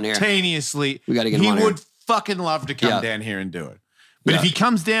get him on here. Instantaneously. We got to get him on here. He would fucking love to come down here and do it. But if he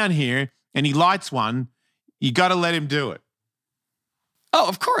comes down here and he lights one, you got to let him do it. Oh,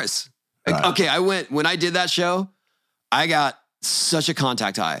 of course. Right. Okay, when I did that show, I got such a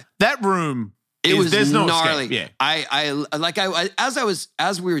contact high. That room, there's no gnarly. Escape. Yeah.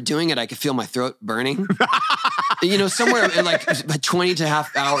 As we were doing it, I could feel my throat burning. Somewhere in like 20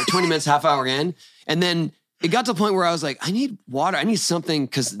 minutes, half hour in. And then it got to the point where I was like, I need water. I need something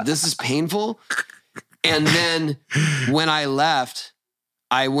because this is painful. And then when I left,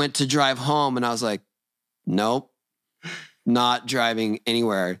 I went to drive home and I was like, nope. not driving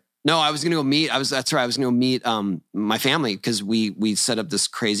anywhere. No, I was going to go meet. That's right. I was going to go meet my family because we set up this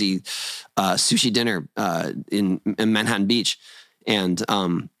crazy sushi dinner in Manhattan Beach, and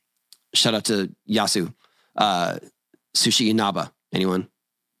shout out to Yasu, Sushi Inaba. Anyone?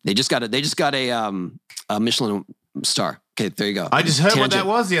 They just got a Michelin star. Okay, there you go. I just heard what that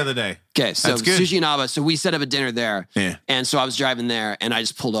was the other day. Okay, so Sushi Inaba. So we set up a dinner there. Yeah. And so I was driving there, and I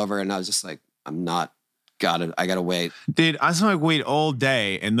just pulled over, and I was just like, I'm not. Got it. I gotta wait. Dude, I smoke weed all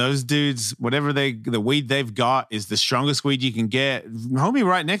day, and those dudes, whatever the weed they've got is the strongest weed you can get. Homie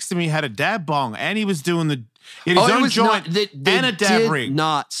right next to me had a dab bong, and he was doing his own joint and a dab rig.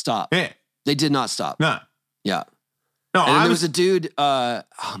 Not stop. Yeah, they did not stop. No. Yeah. No. And there was a dude. Oh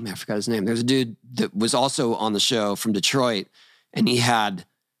man, I forgot his name. There's a dude that was also on the show from Detroit, and he had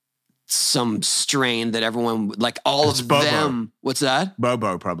some strain that everyone like. All of Bobo. them. What's that?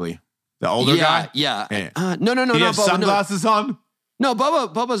 Bobo, probably. The older guy? Yeah. Yeah. No. He has sunglasses on? No,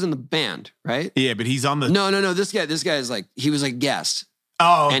 Bobo's in the band, right? Yeah, but he's on the... No. This guy is like, he was a guest.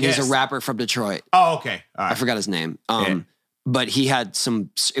 Oh, and he's a rapper from Detroit. Oh, okay. All right. I forgot his name. But he had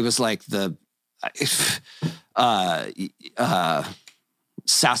it was like the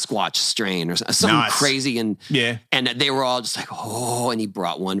Sasquatch strain or something crazy. And they were all just like, oh, and he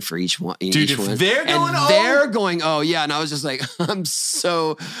brought one for each one. Dude, they're going, oh yeah. And I was just like, I'm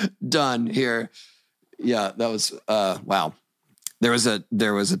so done here. Yeah, that was, wow. There was a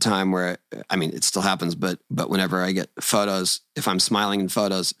time where, I mean, it still happens, but whenever I get photos, if I'm smiling in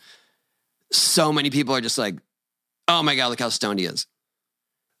photos, so many people are just like, oh my God, look how stoned he is.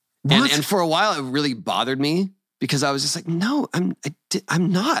 And for a while, it really bothered me. Because I was just like, no, I'm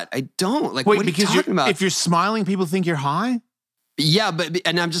not. I don't. Like, wait, what are you talking about? If you're smiling, people think you're high? Yeah,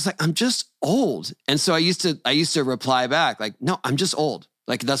 and I'm just like, I'm just old. And so I used to reply back like, no, I'm just old.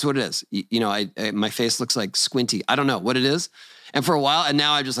 Like, that's what it is. You know, my face looks like squinty. I don't know what it is. And for a while, and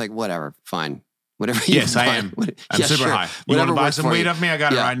now I'm just like, whatever, fine. Whatever you Yes, I am. I'm super high. You want to buy some weed off me? I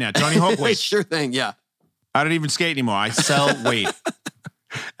got it right now. Tony Hawk, wait. Sure thing, yeah. I don't even skate anymore. I sell weed.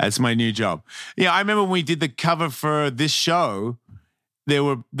 That's my new job. Yeah, I remember when we did the cover for this show, there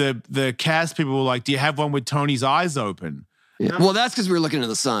were the cast people were like, do you have one with Tony's eyes open? Yeah. Well, that's because we were looking at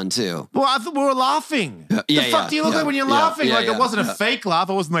the sun too. Well, I thought we were laughing. The fuck do you look like when you're laughing? Like it wasn't a fake laugh.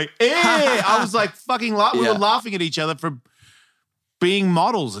 I wasn't like, eh. I was like fucking laughing. We were laughing at each other for being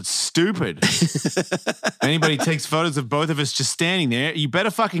models. It's stupid. Anybody takes photos of both of us just standing there, you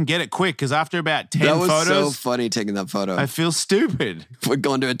better fucking get it quick because after about 10 photos. That was so funny taking that photo. I feel stupid. We're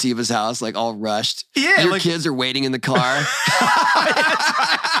going to Atiba's house, like all rushed. Yeah. Your kids are waiting in the car. I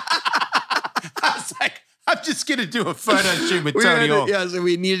was like, I'm just going to do a photo shoot with Tony Hawk. Yeah, so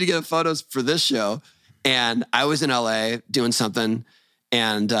we needed to get photos for this show. And I was in LA doing something.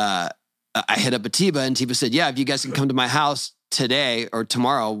 And I hit up Atiba and Atiba said, yeah, if you guys can come to my house today or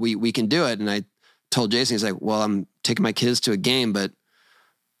tomorrow, we can do it. And I told Jason, he's like, well, I'm taking my kids to a game, but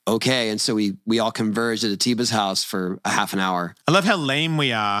okay. And so we all converged at Atiba's house for a half an hour. I love how lame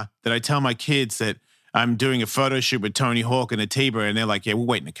we are that I tell my kids that I'm doing a photo shoot with Tony Hawk and Atiba, and they're like, yeah, we'll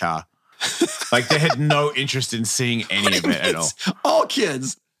wait in the car. Like they had no interest in seeing any of it at all. All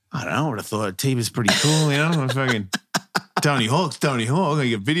kids. I don't know. I would have thought Atiba's pretty cool, you know? Fucking Tony Hawk's Tony Hawk.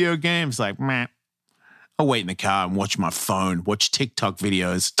 Like a video games, like, meh. I'll wait in the car and watch my phone, watch TikTok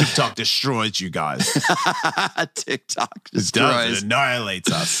videos. TikTok destroys you guys. TikTok destroys. It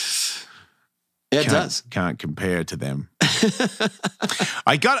annihilates us. It does. Can't compare to them.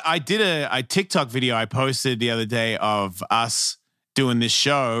 I did a TikTok video I posted the other day of us doing this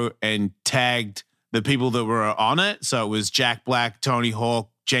show and tagged the people that were on it. So it was Jack Black, Tony Hawk,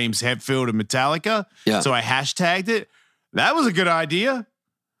 James Hetfield, and Metallica. Yeah. So I hashtagged it. That was a good idea.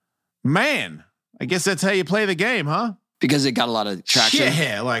 Man, I guess that's how you play the game, huh? Because it got a lot of traction.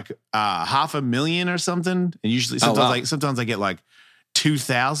 Yeah, like 500,000 or something. And usually sometimes I get like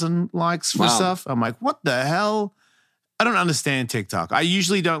 2,000 likes for stuff. I'm like, what the hell? I don't understand TikTok. I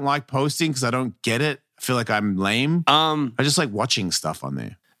usually don't like posting because I don't get it. I feel like I'm lame. I just like watching stuff on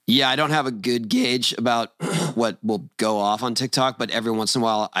there. Yeah, I don't have a good gauge about what will go off on TikTok, but every once in a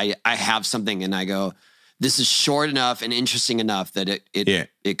while I have something and I go, this is short enough and interesting enough that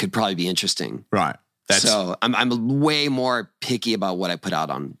it could probably be interesting. Right. So I'm way more picky about what I put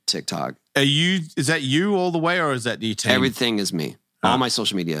out on TikTok. Is that you all the way or is that the team? Everything is me. All my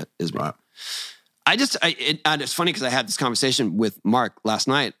social media is me. Right. And it's funny because I had this conversation with Mark last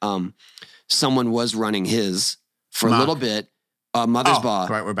night. Someone was running his for a little bit, Mother's Ball.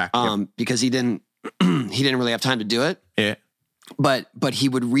 Right, we're back. Because he didn't really have time to do it. Yeah. But he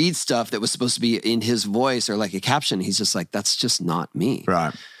would read stuff that was supposed to be in his voice or like a caption. He's just like, that's just not me.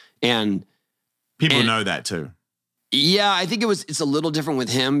 Right. And people know that too. Yeah, I think it's a little different with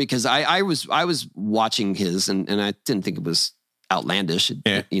him because I was watching his and I didn't think it was outlandish.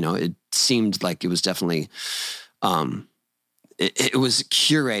 It seemed like it was definitely it was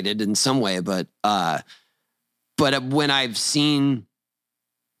curated in some way, but when I've seen,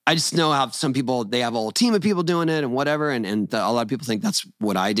 I just know how some people, they have a whole team of people doing it and whatever, and a lot of people think that's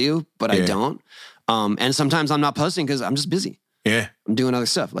what I do, but I don't. And sometimes I'm not posting because I'm just busy. Yeah, I'm doing other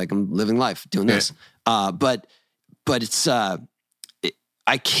stuff, like I'm living life, doing this. But it's I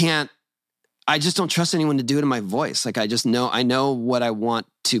can't. I just don't trust anyone to do it in my voice. Like I know what I want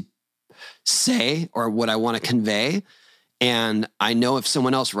to say or what I want to convey. And I know if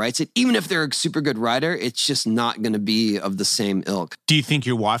someone else writes it, even if they're a super good writer, it's just not going to be of the same ilk. Do you think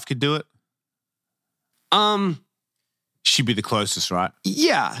your wife could do it? She'd be the closest, right?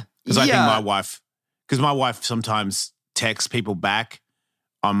 Yeah. Because I think my wife sometimes texts people back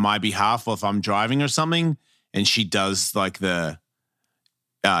on my behalf or if I'm driving or something, and she does like the,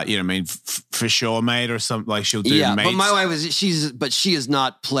 for sure, mate, or something, like she'll do mates. But my wife she is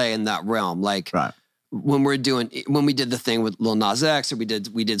not play in that realm. Like, right. When we did the thing with Lil Nas X, or we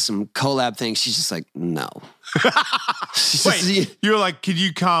did some collab things, she's just like, no. Wait, you were like, could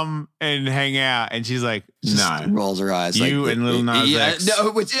you come and hang out? And she's like, no. Rolls her eyes. You like, and Lil Nas X.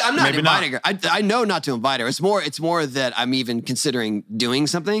 No, I'm not inviting her. I know not to invite her. It's more that I'm even considering doing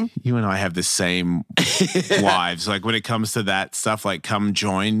something. You and I have the same wives. Like when it comes to that stuff, like come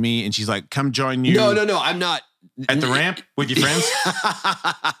join me. And she's like, come join you. No, I'm not. At the ramp with your friends?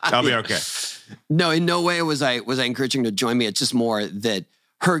 I'll be okay. No, in no way was I encouraging her to join me. It's just more that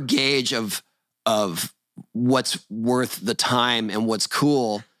her gauge of what's worth the time and what's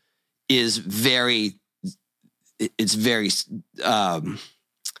cool is very what's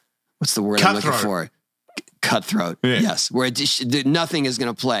the word I'm looking for? Cutthroat. Yeah. Yes, where nothing is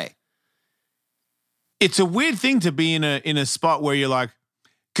going to play. It's a weird thing to be in a spot where you're like,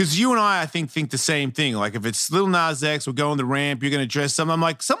 because you and I think the same thing. Like if it's Lil Nas X, we're going the ramp, you're going to dress something. I'm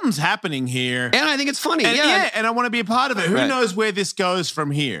like, something's happening here. And I think it's funny. And, and I want to be a part of it. Who knows where this goes from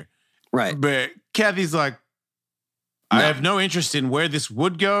here? Right. But Kathy's like, I have no interest in where this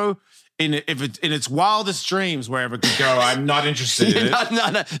would go. In its wildest dreams, wherever it could go, I'm not interested in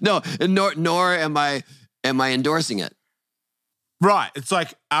it. Nor am I endorsing it. Right. It's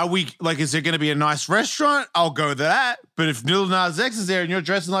like, is there going to be a nice restaurant? I'll go to that. But if Lil Nas X is there and you're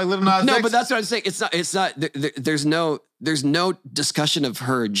dressing like Lil Nas X. No, but that's what I'm saying. It's not, there's no discussion of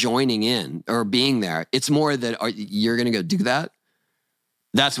her joining in or being there. It's more that you're going to go do that.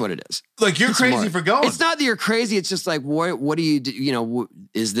 That's what it is. Like you're crazy for going. It's not that you're crazy. It's just like, what do you do? You know,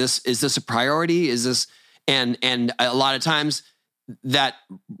 is this a priority? Is this, and a lot of times that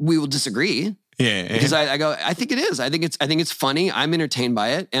we will disagree. Yeah, because I go, I think it is. I think it's funny. I'm entertained by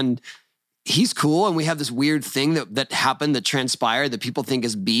it, and he's cool. And we have this weird thing that happened, that transpired, that people think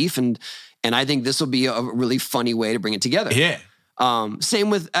is beef, and I think this will be a really funny way to bring it together. Yeah.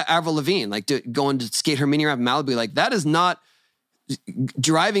 Same with Avril Lavigne, like going to skate her mini ramp in Malibu. Like that is not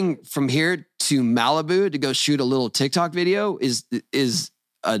driving from here to Malibu to go shoot a little TikTok video it's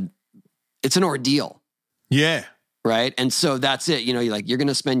an ordeal. Yeah. Right. And so that's it. You know, you're going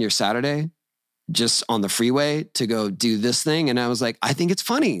to spend your Saturday just on the freeway to go do this thing. And I was like, I think it's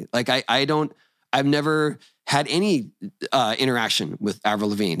funny. Like I've never had any interaction with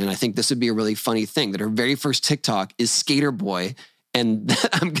Avril Lavigne. And I think this would be a really funny thing, that her very first TikTok is Skater Boy. And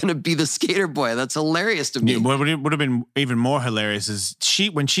I'm going to be the skater boy. That's hilarious to me. Yeah, what would have been even more hilarious is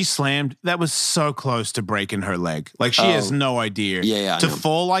when she slammed, that was so close to breaking her leg. Like she has no idea. Yeah, to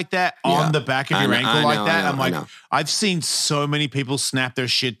fall like that on the back of your ankle like that. I'm like, I've seen so many people snap their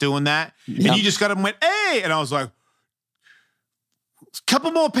shit doing that. Yep. And you just got up and went, hey. And I was like, a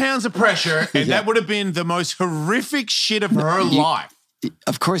couple more pounds of pressure. And that would have been the most horrific shit of her life.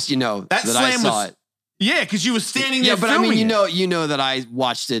 Of course, you know that I saw it. Yeah, because you were standing there. Yeah, but I mean, you know that I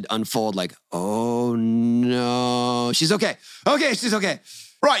watched it unfold. Like, oh no, she's okay. Okay, she's okay.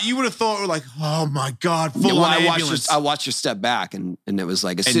 Right, you would have thought, like, oh my god, full on ambulance. I watched her step back, and it was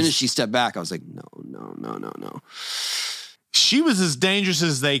like, as soon as she stepped back, I was like, no. She was as dangerous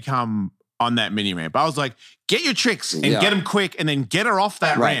as they come on that mini ramp. I was like, get your tricks and get them quick, and then get her off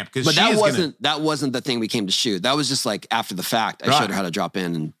that ramp. But that wasn't the thing we came to shoot. That was just like after the fact. I showed her how to drop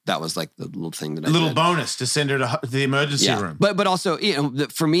in, and that was like the little thing that I did. Bonus to send her to the emergency room. But also, you know,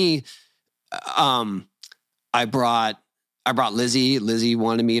 for me, I brought Lizzie. Lizzie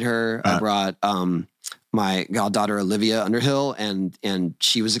wanted to meet her. I brought my goddaughter Olivia Underhill, and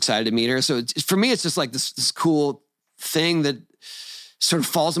she was excited to meet her. So for me, it's just like this cool thing that sort of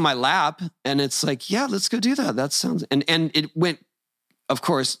falls in my lap, and it's like, yeah, let's go do that. That sounds, and it went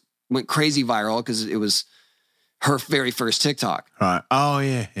crazy viral because it was her very first TikTok. Right. Oh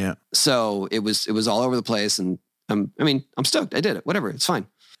yeah, yeah. So it was all over the place, and I'm stoked. I did it. Whatever, it's fine.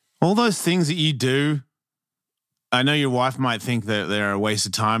 All those things that you do, I know your wife might think that they're a waste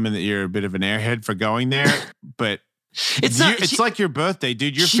of time and that you're a bit of an airhead for going there, but it's not. It's like your birthday,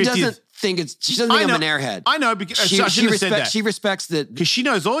 dude. Your 50th. She doesn't think I'm an airhead. I know because I shouldn't have said that. She respects that because she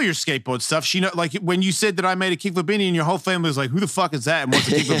knows all your skateboard stuff. She know, like when you said that I made a kickflip bindi, and your whole family was like, "Who the fuck is that?" and what's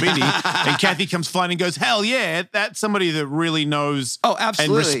a kickflip bindi? And Kathy comes flying and goes, "Hell yeah, that's somebody that really knows, absolutely,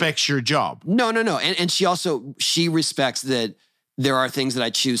 and respects your job." No, and she respects that there are things that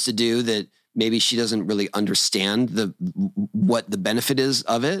I choose to do that maybe she doesn't really understand what the benefit is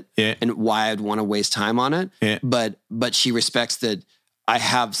of it, and why I'd want to waste time on it. Yeah. But she respects that I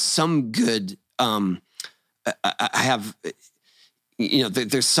have some good. I have,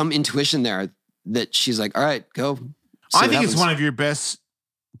 there's some intuition there that she's like, all right, go. I think it's one of your best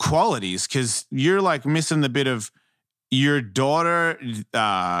qualities because you're like missing the bit of your daughter.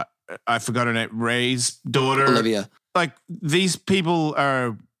 I forgot her name. Ray's daughter, Olivia. Like these people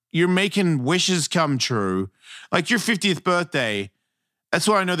are. You're making wishes come true. Like your 50th birthday, that's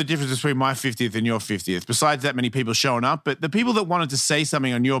why I know the difference between my 50th and your 50th, besides that many people showing up. But the people that wanted to say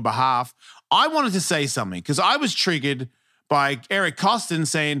something on your behalf, I wanted to say something because I was triggered by Eric Costin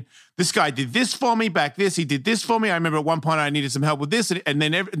saying, this guy did this for me back this, he did this for me. I remember at one point I needed some help with this. And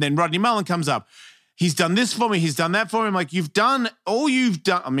then Rodney Mullen comes up. He's done this for me. He's done that for me. I'm like, you've done all you've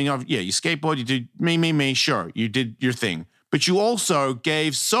done. I mean, you skateboard, you did me. Sure, you did your thing. But you also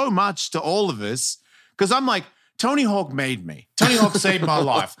gave so much to all of us because I'm like, Tony Hawk made me. Tony Hawk saved my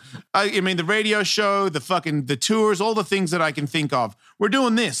life. I mean, the radio show, the tours, all the things that I can think of. We're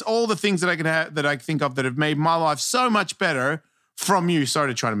doing this. All the things that I think of that have made my life so much better from you. Sorry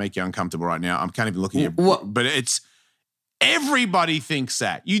to try to make you uncomfortable right now. I'm kind of looking at you. But it's everybody thinks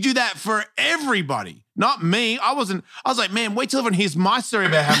that. You do that for everybody, not me. I was like, man, wait till everyone hears my story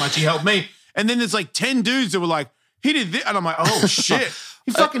about how much he helped me. And then there's like 10 dudes that were like, he did this. And I'm like, oh, shit.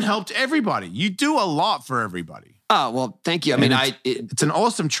 He fucking helped everybody. You do a lot for everybody. Oh, well, thank you. I mean, it's an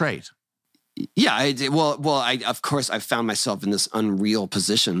awesome trait. Yeah. Of course, I found myself in this unreal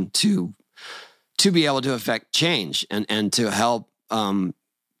position to be able to affect change and to help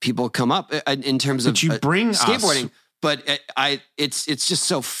people come up in terms of you bring skateboarding. Us. But it's just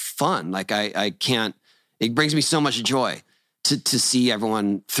so fun. Like I can't, it brings me so much joy. To see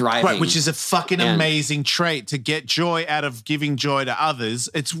everyone thriving. Right, which is a fucking amazing trait, to get joy out of giving joy to others.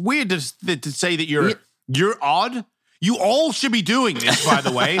 It's weird to say that you're odd. You all should be doing this, by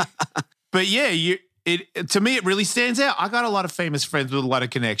the way. But yeah, to me, it really stands out. I got a lot of famous friends with a lot of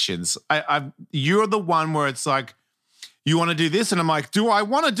connections. You're the one where it's like, you want to do this? And I'm like, do I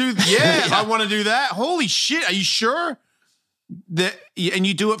want to do that? Yeah, I want to do that. Holy shit, are you sure? And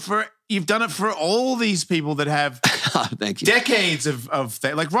you do it you've done it for all these people that have thank you. Decades of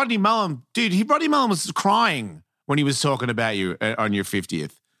like Rodney Mullen, dude. Rodney Mullen was crying when he was talking about you on your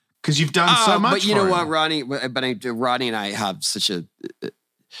 50th because you've done so much. But you know what, Rodney? Rodney and I have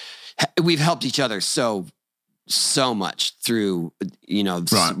we've helped each other so much through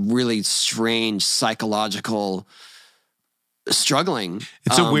really strange psychological struggling.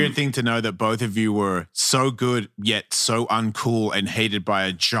 It's a weird thing to know that both of you were so good yet so uncool and hated by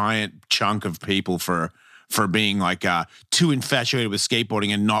a giant chunk of people for being like too infatuated with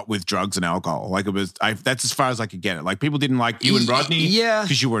skateboarding and not with drugs and alcohol. Like that's as far as I could get it. Like people didn't like you and Rodney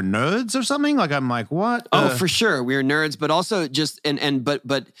because you were nerds or something. Like I'm like, what? Oh, for sure. We were nerds, but also just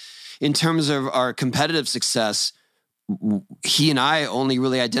but in terms of our competitive success, he and I only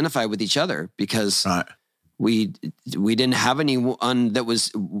really identify with each other because we didn't have anyone that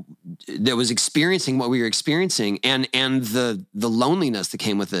was experiencing what we were experiencing and the loneliness that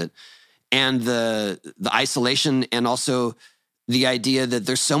came with it and the isolation and also the idea that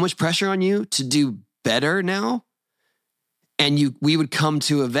there's so much pressure on you to do better now. And we would come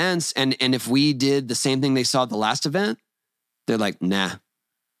to events and if we did the same thing they saw at the last event, they're like, nah,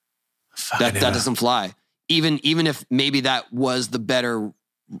 that doesn't fly. Even if maybe that was the better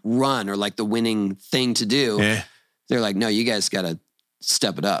run or like the winning thing to do, they're like, no, you guys got to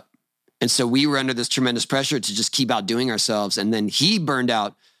step it up. And so we were under this tremendous pressure to just keep outdoing ourselves. And then he burned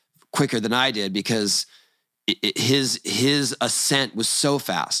out quicker than I did because his ascent was so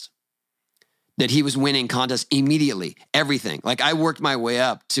fast that he was winning contests immediately, everything. Like I worked my way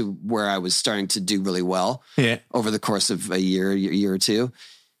up to where I was starting to do really well over the course of a year or two.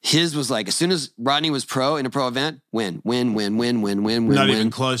 His was like, as soon as Rodney was pro in a pro event, win. Not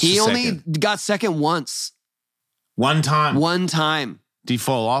even close. He only got second once. One time. Did he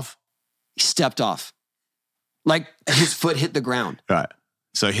fall off? He stepped off. Like his foot hit the ground. Right.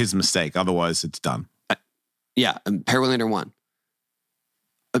 So his mistake. Otherwise, it's done. Yeah, Perry Whitlander won.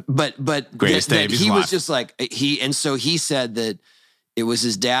 But greatest day of his life. Was just like so he said that it was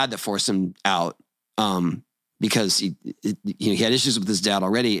his dad that forced him out because he had issues with his dad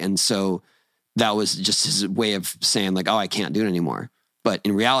already, and so that was just his way of saying like, oh, I can't do it anymore. But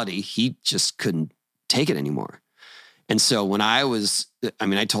in reality, he just couldn't take it anymore. And so when I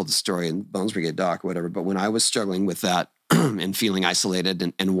told the story in Bones Brigade Doc or whatever, but when I was struggling with that and feeling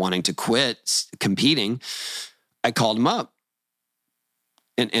isolated and wanting to quit competing, I called him up.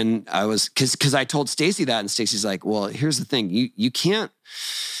 And I was, cause I told Stacy that, and Stacy's like, well, here's the thing. You can't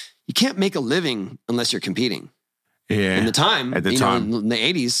make a living unless you're competing. Yeah. In the time, in the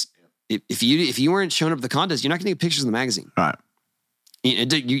 80s, if you weren't showing up at the contest, you're not going to get pictures in the magazine. Right.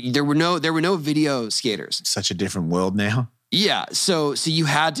 There were no video skaters. Such a different world now. Yeah. So you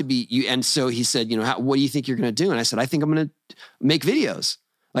had to be, and so he said, what do you think you're going to do? And I said, I think I'm going to make videos.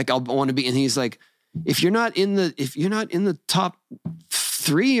 Like I want to be, and he's like, if you're not in the top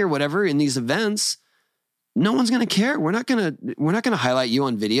 3 or whatever in these events, no one's going to care. We're not going to highlight you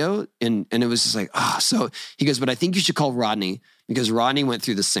on video. And it was just like, so he goes, but I think you should call Rodney, because Rodney went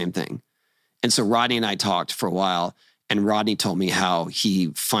through the same thing. And so Rodney and I talked for a while, and Rodney told me how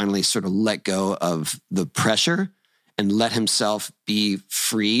he finally sort of let go of the pressure and let himself be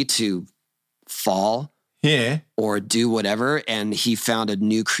free to fall or do whatever. And he found a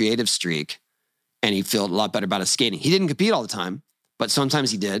new creative streak, and he felt a lot better about his skating. He didn't compete all the time, but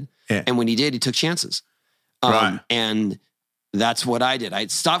sometimes he did. Yeah. And when he did, he took chances. Right. And that's what I did. I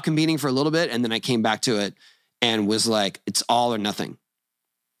stopped competing for a little bit, and then I came back to it and was like, it's all or nothing.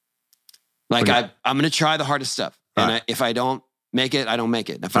 Like I'm going to try the hardest stuff. Right. And if I don't make it, I don't make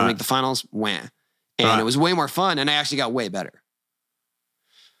it. If I make the finals, wah. And it was way more fun, and I actually got way better.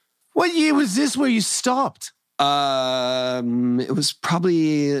 What year was this where you stopped? It was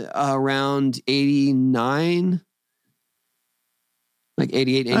probably around 89. Like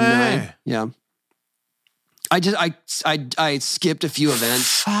 88, 89. Hey. Yeah. I skipped a few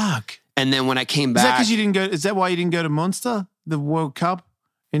events. Fuck. And then when I came back. Is that because you didn't go? Is that why you didn't go to Munster, the World Cup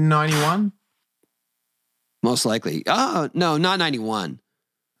in 91? Most likely. Oh, no, not 91.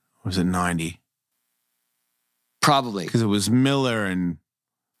 Or was it 90? Probably. Because it was Miller and.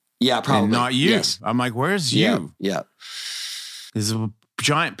 Yeah, probably. And not you. Yes. I'm like, where's you? Yeah. There's a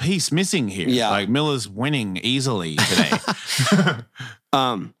giant piece missing here. Yeah. Like Miller's winning easily today.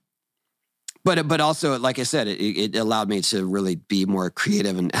 But also, like I said, it allowed me to really be more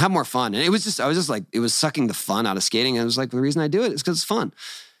creative and have more fun. And I was just like, it was sucking the fun out of skating. And it was like, the reason I do it is because it's fun.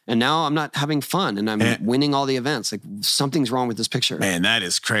 And now I'm not having fun, and I'm winning all the events. Like, something's wrong with this picture. Man, that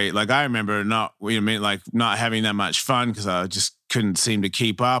is crazy. Like, I remember not having that much fun because I just couldn't seem to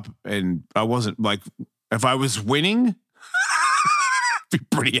keep up. And I wasn't like, if I was winning, it'd be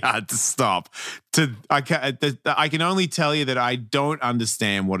pretty hard to stop. I can only tell you that I don't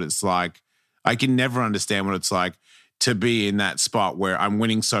understand what it's like. I can never understand what it's like to be in that spot where I'm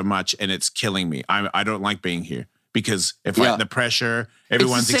winning so much and it's killing me. I don't like being here. Because the pressure,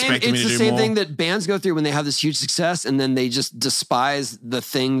 everyone's expecting me to do more. It's the same thing that bands go through when they have this huge success, and then they just despise the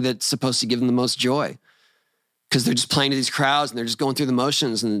thing that's supposed to give them the most joy. Because they're just playing to these crowds and they're just going through the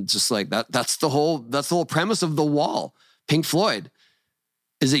motions, and just like that's the whole premise of The Wall, Pink Floyd,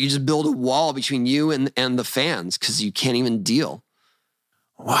 is that you just build a wall between you and the fans because you can't even deal.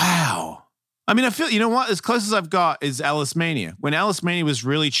 Wow. I mean, I feel, you know what? As close as I've got is Alice Mania. When Alice Mania was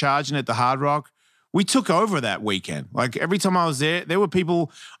really charging at the Hard Rock, we took over that weekend. Like every time I was there were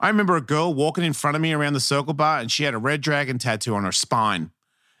people. I remember a girl walking in front of me around the Circle Bar, and she had a red dragon tattoo on her spine.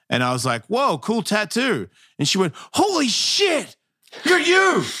 And I was like, whoa, cool tattoo. And she went, holy shit, you're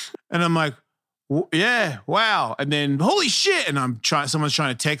you. And I'm like, yeah, wow. And then, holy shit. And someone's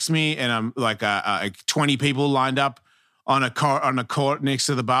trying to text me, and I'm like 20 people lined up on a court next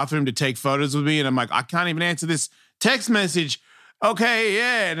to the bathroom to take photos with me. And I'm like, I can't even answer this text message. Okay,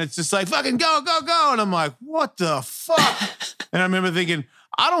 yeah. And it's just like, fucking go, go, go. And I'm like, what the fuck? And I remember thinking,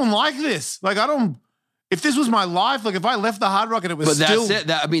 I don't like this. Like, if this was my life, like if I left the Hard Rock and it was that's it.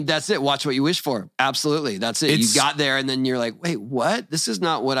 That's it. Watch what you wish for. Absolutely. That's it. You got there and then you're like, wait, what? This is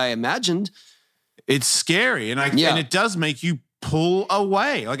not what I imagined. It's scary. And it does make you pull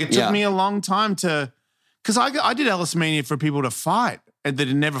away. Like it took me a long time because I did Alice Mania for people to fight and that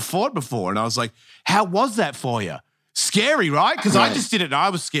had never fought before. And I was like, how was that for you? Scary, right? Because I just did it and I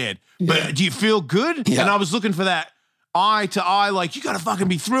was scared. But do you feel good? Yeah. And I was looking for that eye to eye, like, you got to fucking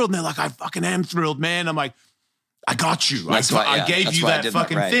be thrilled. And they're like, I fucking am thrilled, man. I'm like, I got you. I gave you that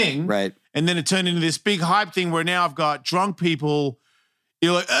fucking thing. Right. And then it turned into this big hype thing where now I've got drunk people.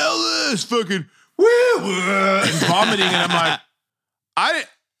 You're like, Ellis, fucking, woo, and vomiting. And I'm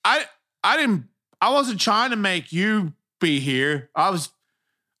like, I I wasn't trying to make you be here. I was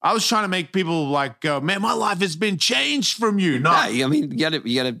trying to make people like go, man, my life has been changed from you. No, I mean, you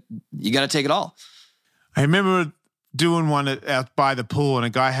gotta take it all. I remember doing one out by the pool, and a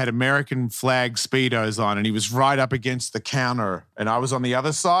guy had American flag Speedos on, and he was right up against the counter, and I was on the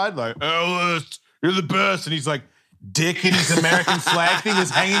other side, like, Ellis, you're the best, and he's like, dick and his American flag thing is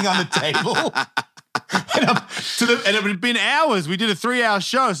hanging on the table. And it had been hours. We did a 3-hour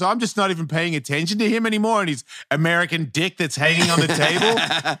show, so I'm just not even paying attention to him anymore. And he's American dick that's hanging on the table.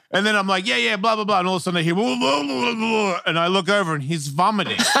 And then I'm like, yeah, blah, blah, blah. And all of a sudden I hear, blah, blah, blah, blah, and I look over and he's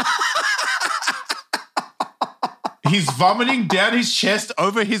vomiting. He's vomiting down his chest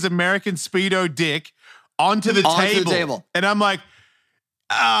over his American Speedo dick onto the table. And I'm like,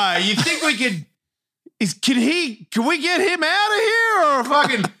 you think we could... Can we get him out of here? Or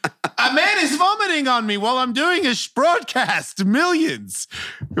fucking a man is vomiting on me while I'm doing a broadcast. Millions.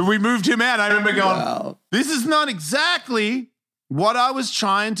 We moved him out. I remember going, This is not exactly what I was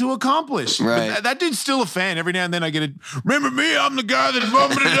trying to accomplish. Right. But that dude's still a fan. Every now and then I get remember me? I'm the guy that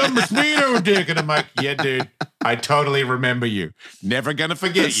vomited on my Speedo dick. And I'm like, yeah, dude, I totally remember you. Never gonna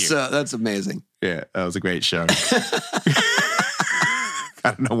forget you. That's amazing. Yeah, that was a great show.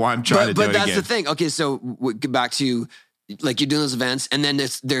 I don't know why I'm trying to do it again. But that's the thing. Okay, so we get back to, like, you're doing those events, and then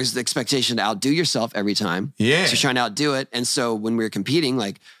there's the expectation to outdo yourself every time. Yeah. So you're trying to outdo it. And so when we were competing,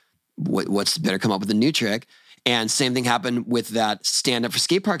 like, what's better, come up with a new trick? And same thing happened with that Stand Up for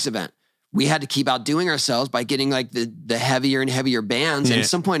Skate Parks event. We had to keep outdoing ourselves by getting, like, the heavier and heavier bands. Yeah. And at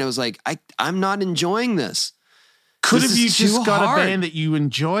some point I was like, I'm not enjoying this. Could have you just got a band that you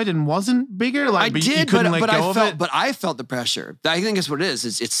enjoyed and wasn't bigger? Like, I did, but I felt the pressure. I think that's what it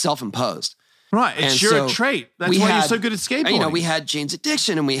is. It's self-imposed. Right. It's your trait. That's why you're so good at skateboarding. You know, we had Jane's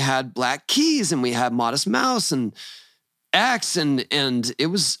Addiction, and we had Black Keys, and we had Modest Mouse and X, and it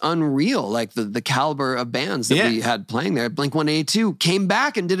was unreal. Like the caliber of bands that we had playing there. Blink-182 came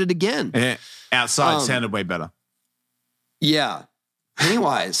back and did it again. Yeah. Outside sounded way better. Yeah.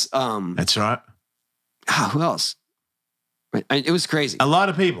 Pennywise. That's right. Who else? It was crazy. A lot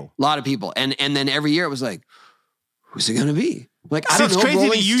of people. And then every year it was like, who's it going to be? Like, I don't know. It's crazy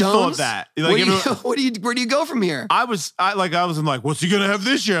that you thought that. Like, where do you go from here? I was like, what's he going to have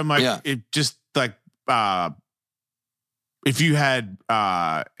this year? I'm like, it just like, if you had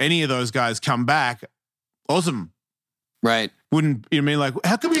any of those guys come back, awesome. Right. Wouldn't, you know what I mean? Like,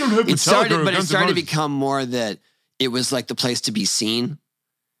 how come you don't have Metallica? But it started to become more that it was like the place to be seen.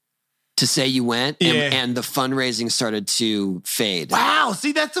 To say you went, and the fundraising started to fade. Wow,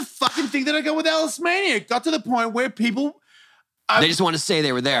 see, that's a fucking thing that I got with Alice Mania. It got to the point where people... they just want to say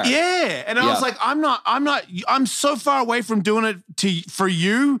they were there. Yeah, and I was like, I'm so far away from doing it for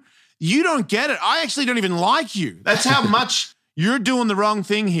you. You don't get it. I actually don't even like you. That's how much you're doing the wrong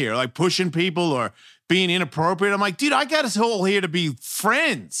thing here, like pushing people or being inappropriate. I'm like, dude, I got us all here to be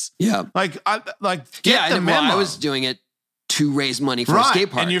friends. Yeah. Like, get the memo. I was doing it to raise money for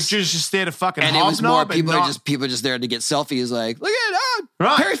skate parks. And you're just there to fucking and it was more people are just there to get selfies. Like, look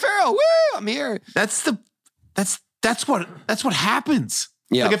at Perry Farrell. Woo, I'm here. That's what happens.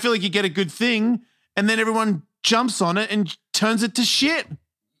 Yeah. Like, I feel like you get a good thing and then everyone jumps on it and turns it to shit.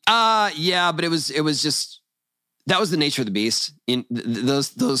 Yeah, but it was just, that was the nature of the beast.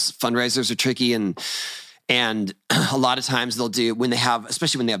 Those fundraisers are tricky, and a lot of times they'll do,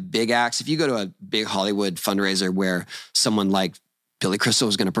 especially when they have big acts. If you go to a big Hollywood fundraiser where someone like Billy Crystal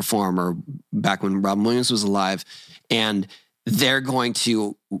was going to perform, or back when Robin Williams was alive, and they're going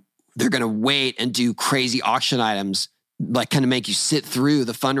to wait and do crazy auction items, like kind of make you sit through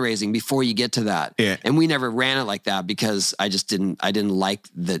the fundraising before you get to that. Yeah. And we never ran it like that because I didn't like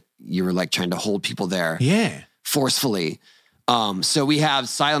that you were like trying to hold people there. Yeah. Forcefully. So we have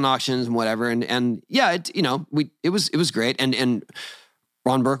silent auctions and whatever. And yeah, it was great. And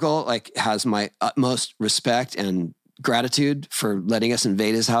Ron Burkle like has my utmost respect and gratitude for letting us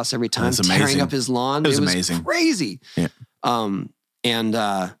invade his house every time, tearing up his lawn. It was amazing. Crazy. Yeah.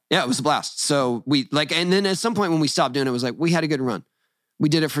 It was a blast. So and then at some point when we stopped doing it, was like, we had a good run. We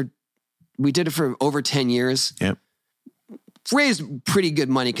did it for over 10 years. Yep. Raised pretty good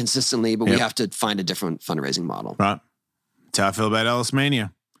money consistently, but we have to find a different fundraising model. Right. That's how I feel about Alice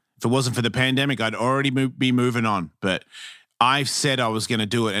Mania. If it wasn't for the pandemic, I'd already be moving on. But I said I was going to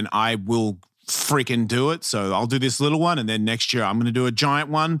do it, and I will freaking do it. So I'll do this little one, and then next year I'm going to do a giant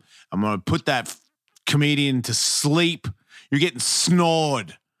one. I'm going to put that comedian to sleep. You're getting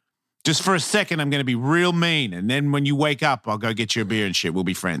snored. Just for a second, I'm going to be real mean. And then when you wake up, I'll go get you a beer and shit. We'll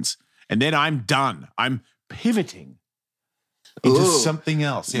be friends. And then I'm done. I'm pivoting into something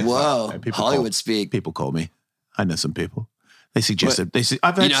else. Yes, whoa. Hollywood speak. People call me. I know some people. They suggested.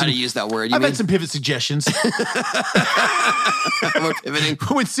 I've had how to use that word. I've had some pivot suggestions. We're pivoting.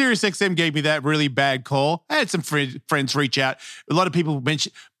 When SiriusXM gave me that really bad call, I had some friends reach out. A lot of people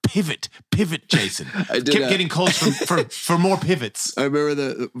mentioned pivot, Jason. I kept getting calls for more pivots. I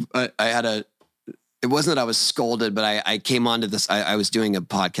remember I had it wasn't that I was scolded, but I came onto this. I was doing a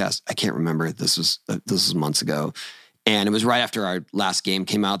podcast. I can't remember. This was months ago. And it was right after our last game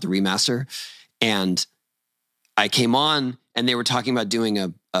came out, the remaster. And I came on and they were talking about doing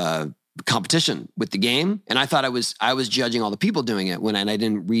a competition with the game. And I thought I was judging all the people doing it and I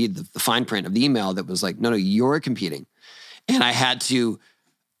didn't read the fine print of the email that was like, no, you're competing. And I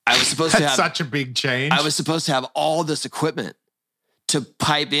was supposed to have such a big change. I was supposed to have all this equipment to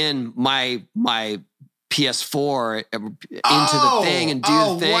pipe in my PS4 into the thing and do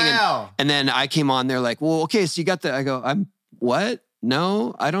the thing. Wow. And then I came on, they're like, well, okay, so you got I go, I'm what?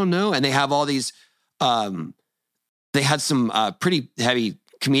 No, I don't know. And they have all these, they had some pretty heavy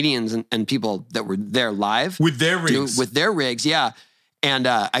comedians and people that were there live. With their rigs. Yeah. And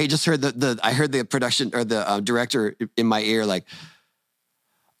I just heard I heard the production or the director in my ear like,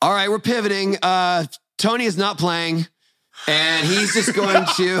 all right, we're pivoting. Tony is not playing. And he's just going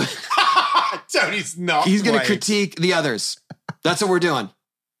to... Tony's not He's going to critique the others. That's what we're doing.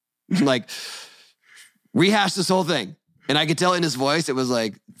 Like, rehash this whole thing. And I could tell in his voice, it was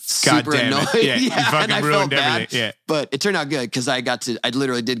like super annoying. Yeah, you fucking and ruined everything. Yeah. But it turned out good because I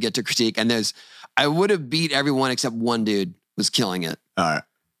literally did get to critique. And I would have beat everyone except one dude was killing it. All right.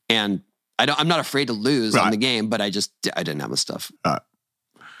 And I'm not afraid to lose on the game, but I didn't have the stuff. All right.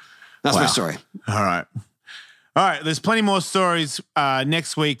 That's my story. All right. All right, there's plenty more stories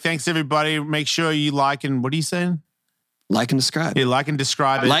next week. Thanks, everybody. Make sure you like and what are you saying? Like and describe. Yeah, like and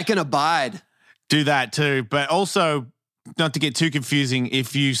describe it. Like and abide. Do that too. But also, not to get too confusing,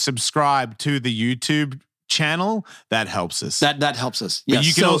 if you subscribe to the YouTube channel, that helps us. That helps us. Yes. But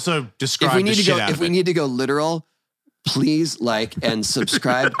you can also describe the shit out of it. If we need to go literal, please like and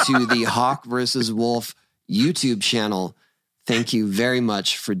subscribe to the Hawk versus Wolf YouTube channel. Thank you very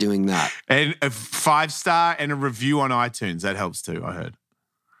much for doing that. And a 5-star and a review on iTunes. That helps too, I heard.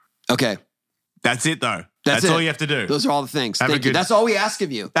 Okay. That's it though. That's all you have to do. Those are all the things. Thank you. That's all we ask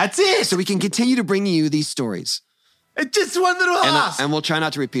of you. That's it. So we can continue to bring you these stories. It's just one little ask. And we'll try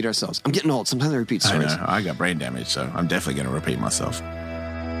not to repeat ourselves. I'm getting old. Sometimes I repeat stories. I know. I got brain damage, so I'm definitely going to repeat myself.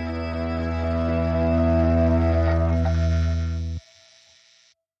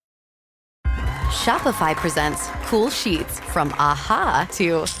 Shopify presents cool sheets from AHA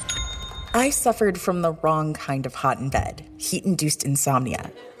to... I suffered from the wrong kind of hot in bed, heat-induced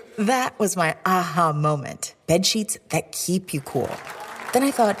insomnia. That was my aha moment. Bed sheets that keep you cool. Then I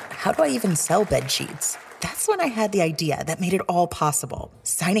thought, how do I even sell bed sheets? That's when I had the idea that made it all possible.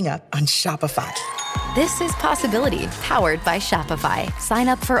 Signing up on Shopify. This is Possibility, powered by Shopify. Sign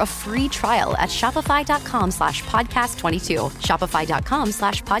up for a free trial at shopify.com/podcast22.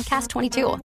 Shopify.com/podcast22.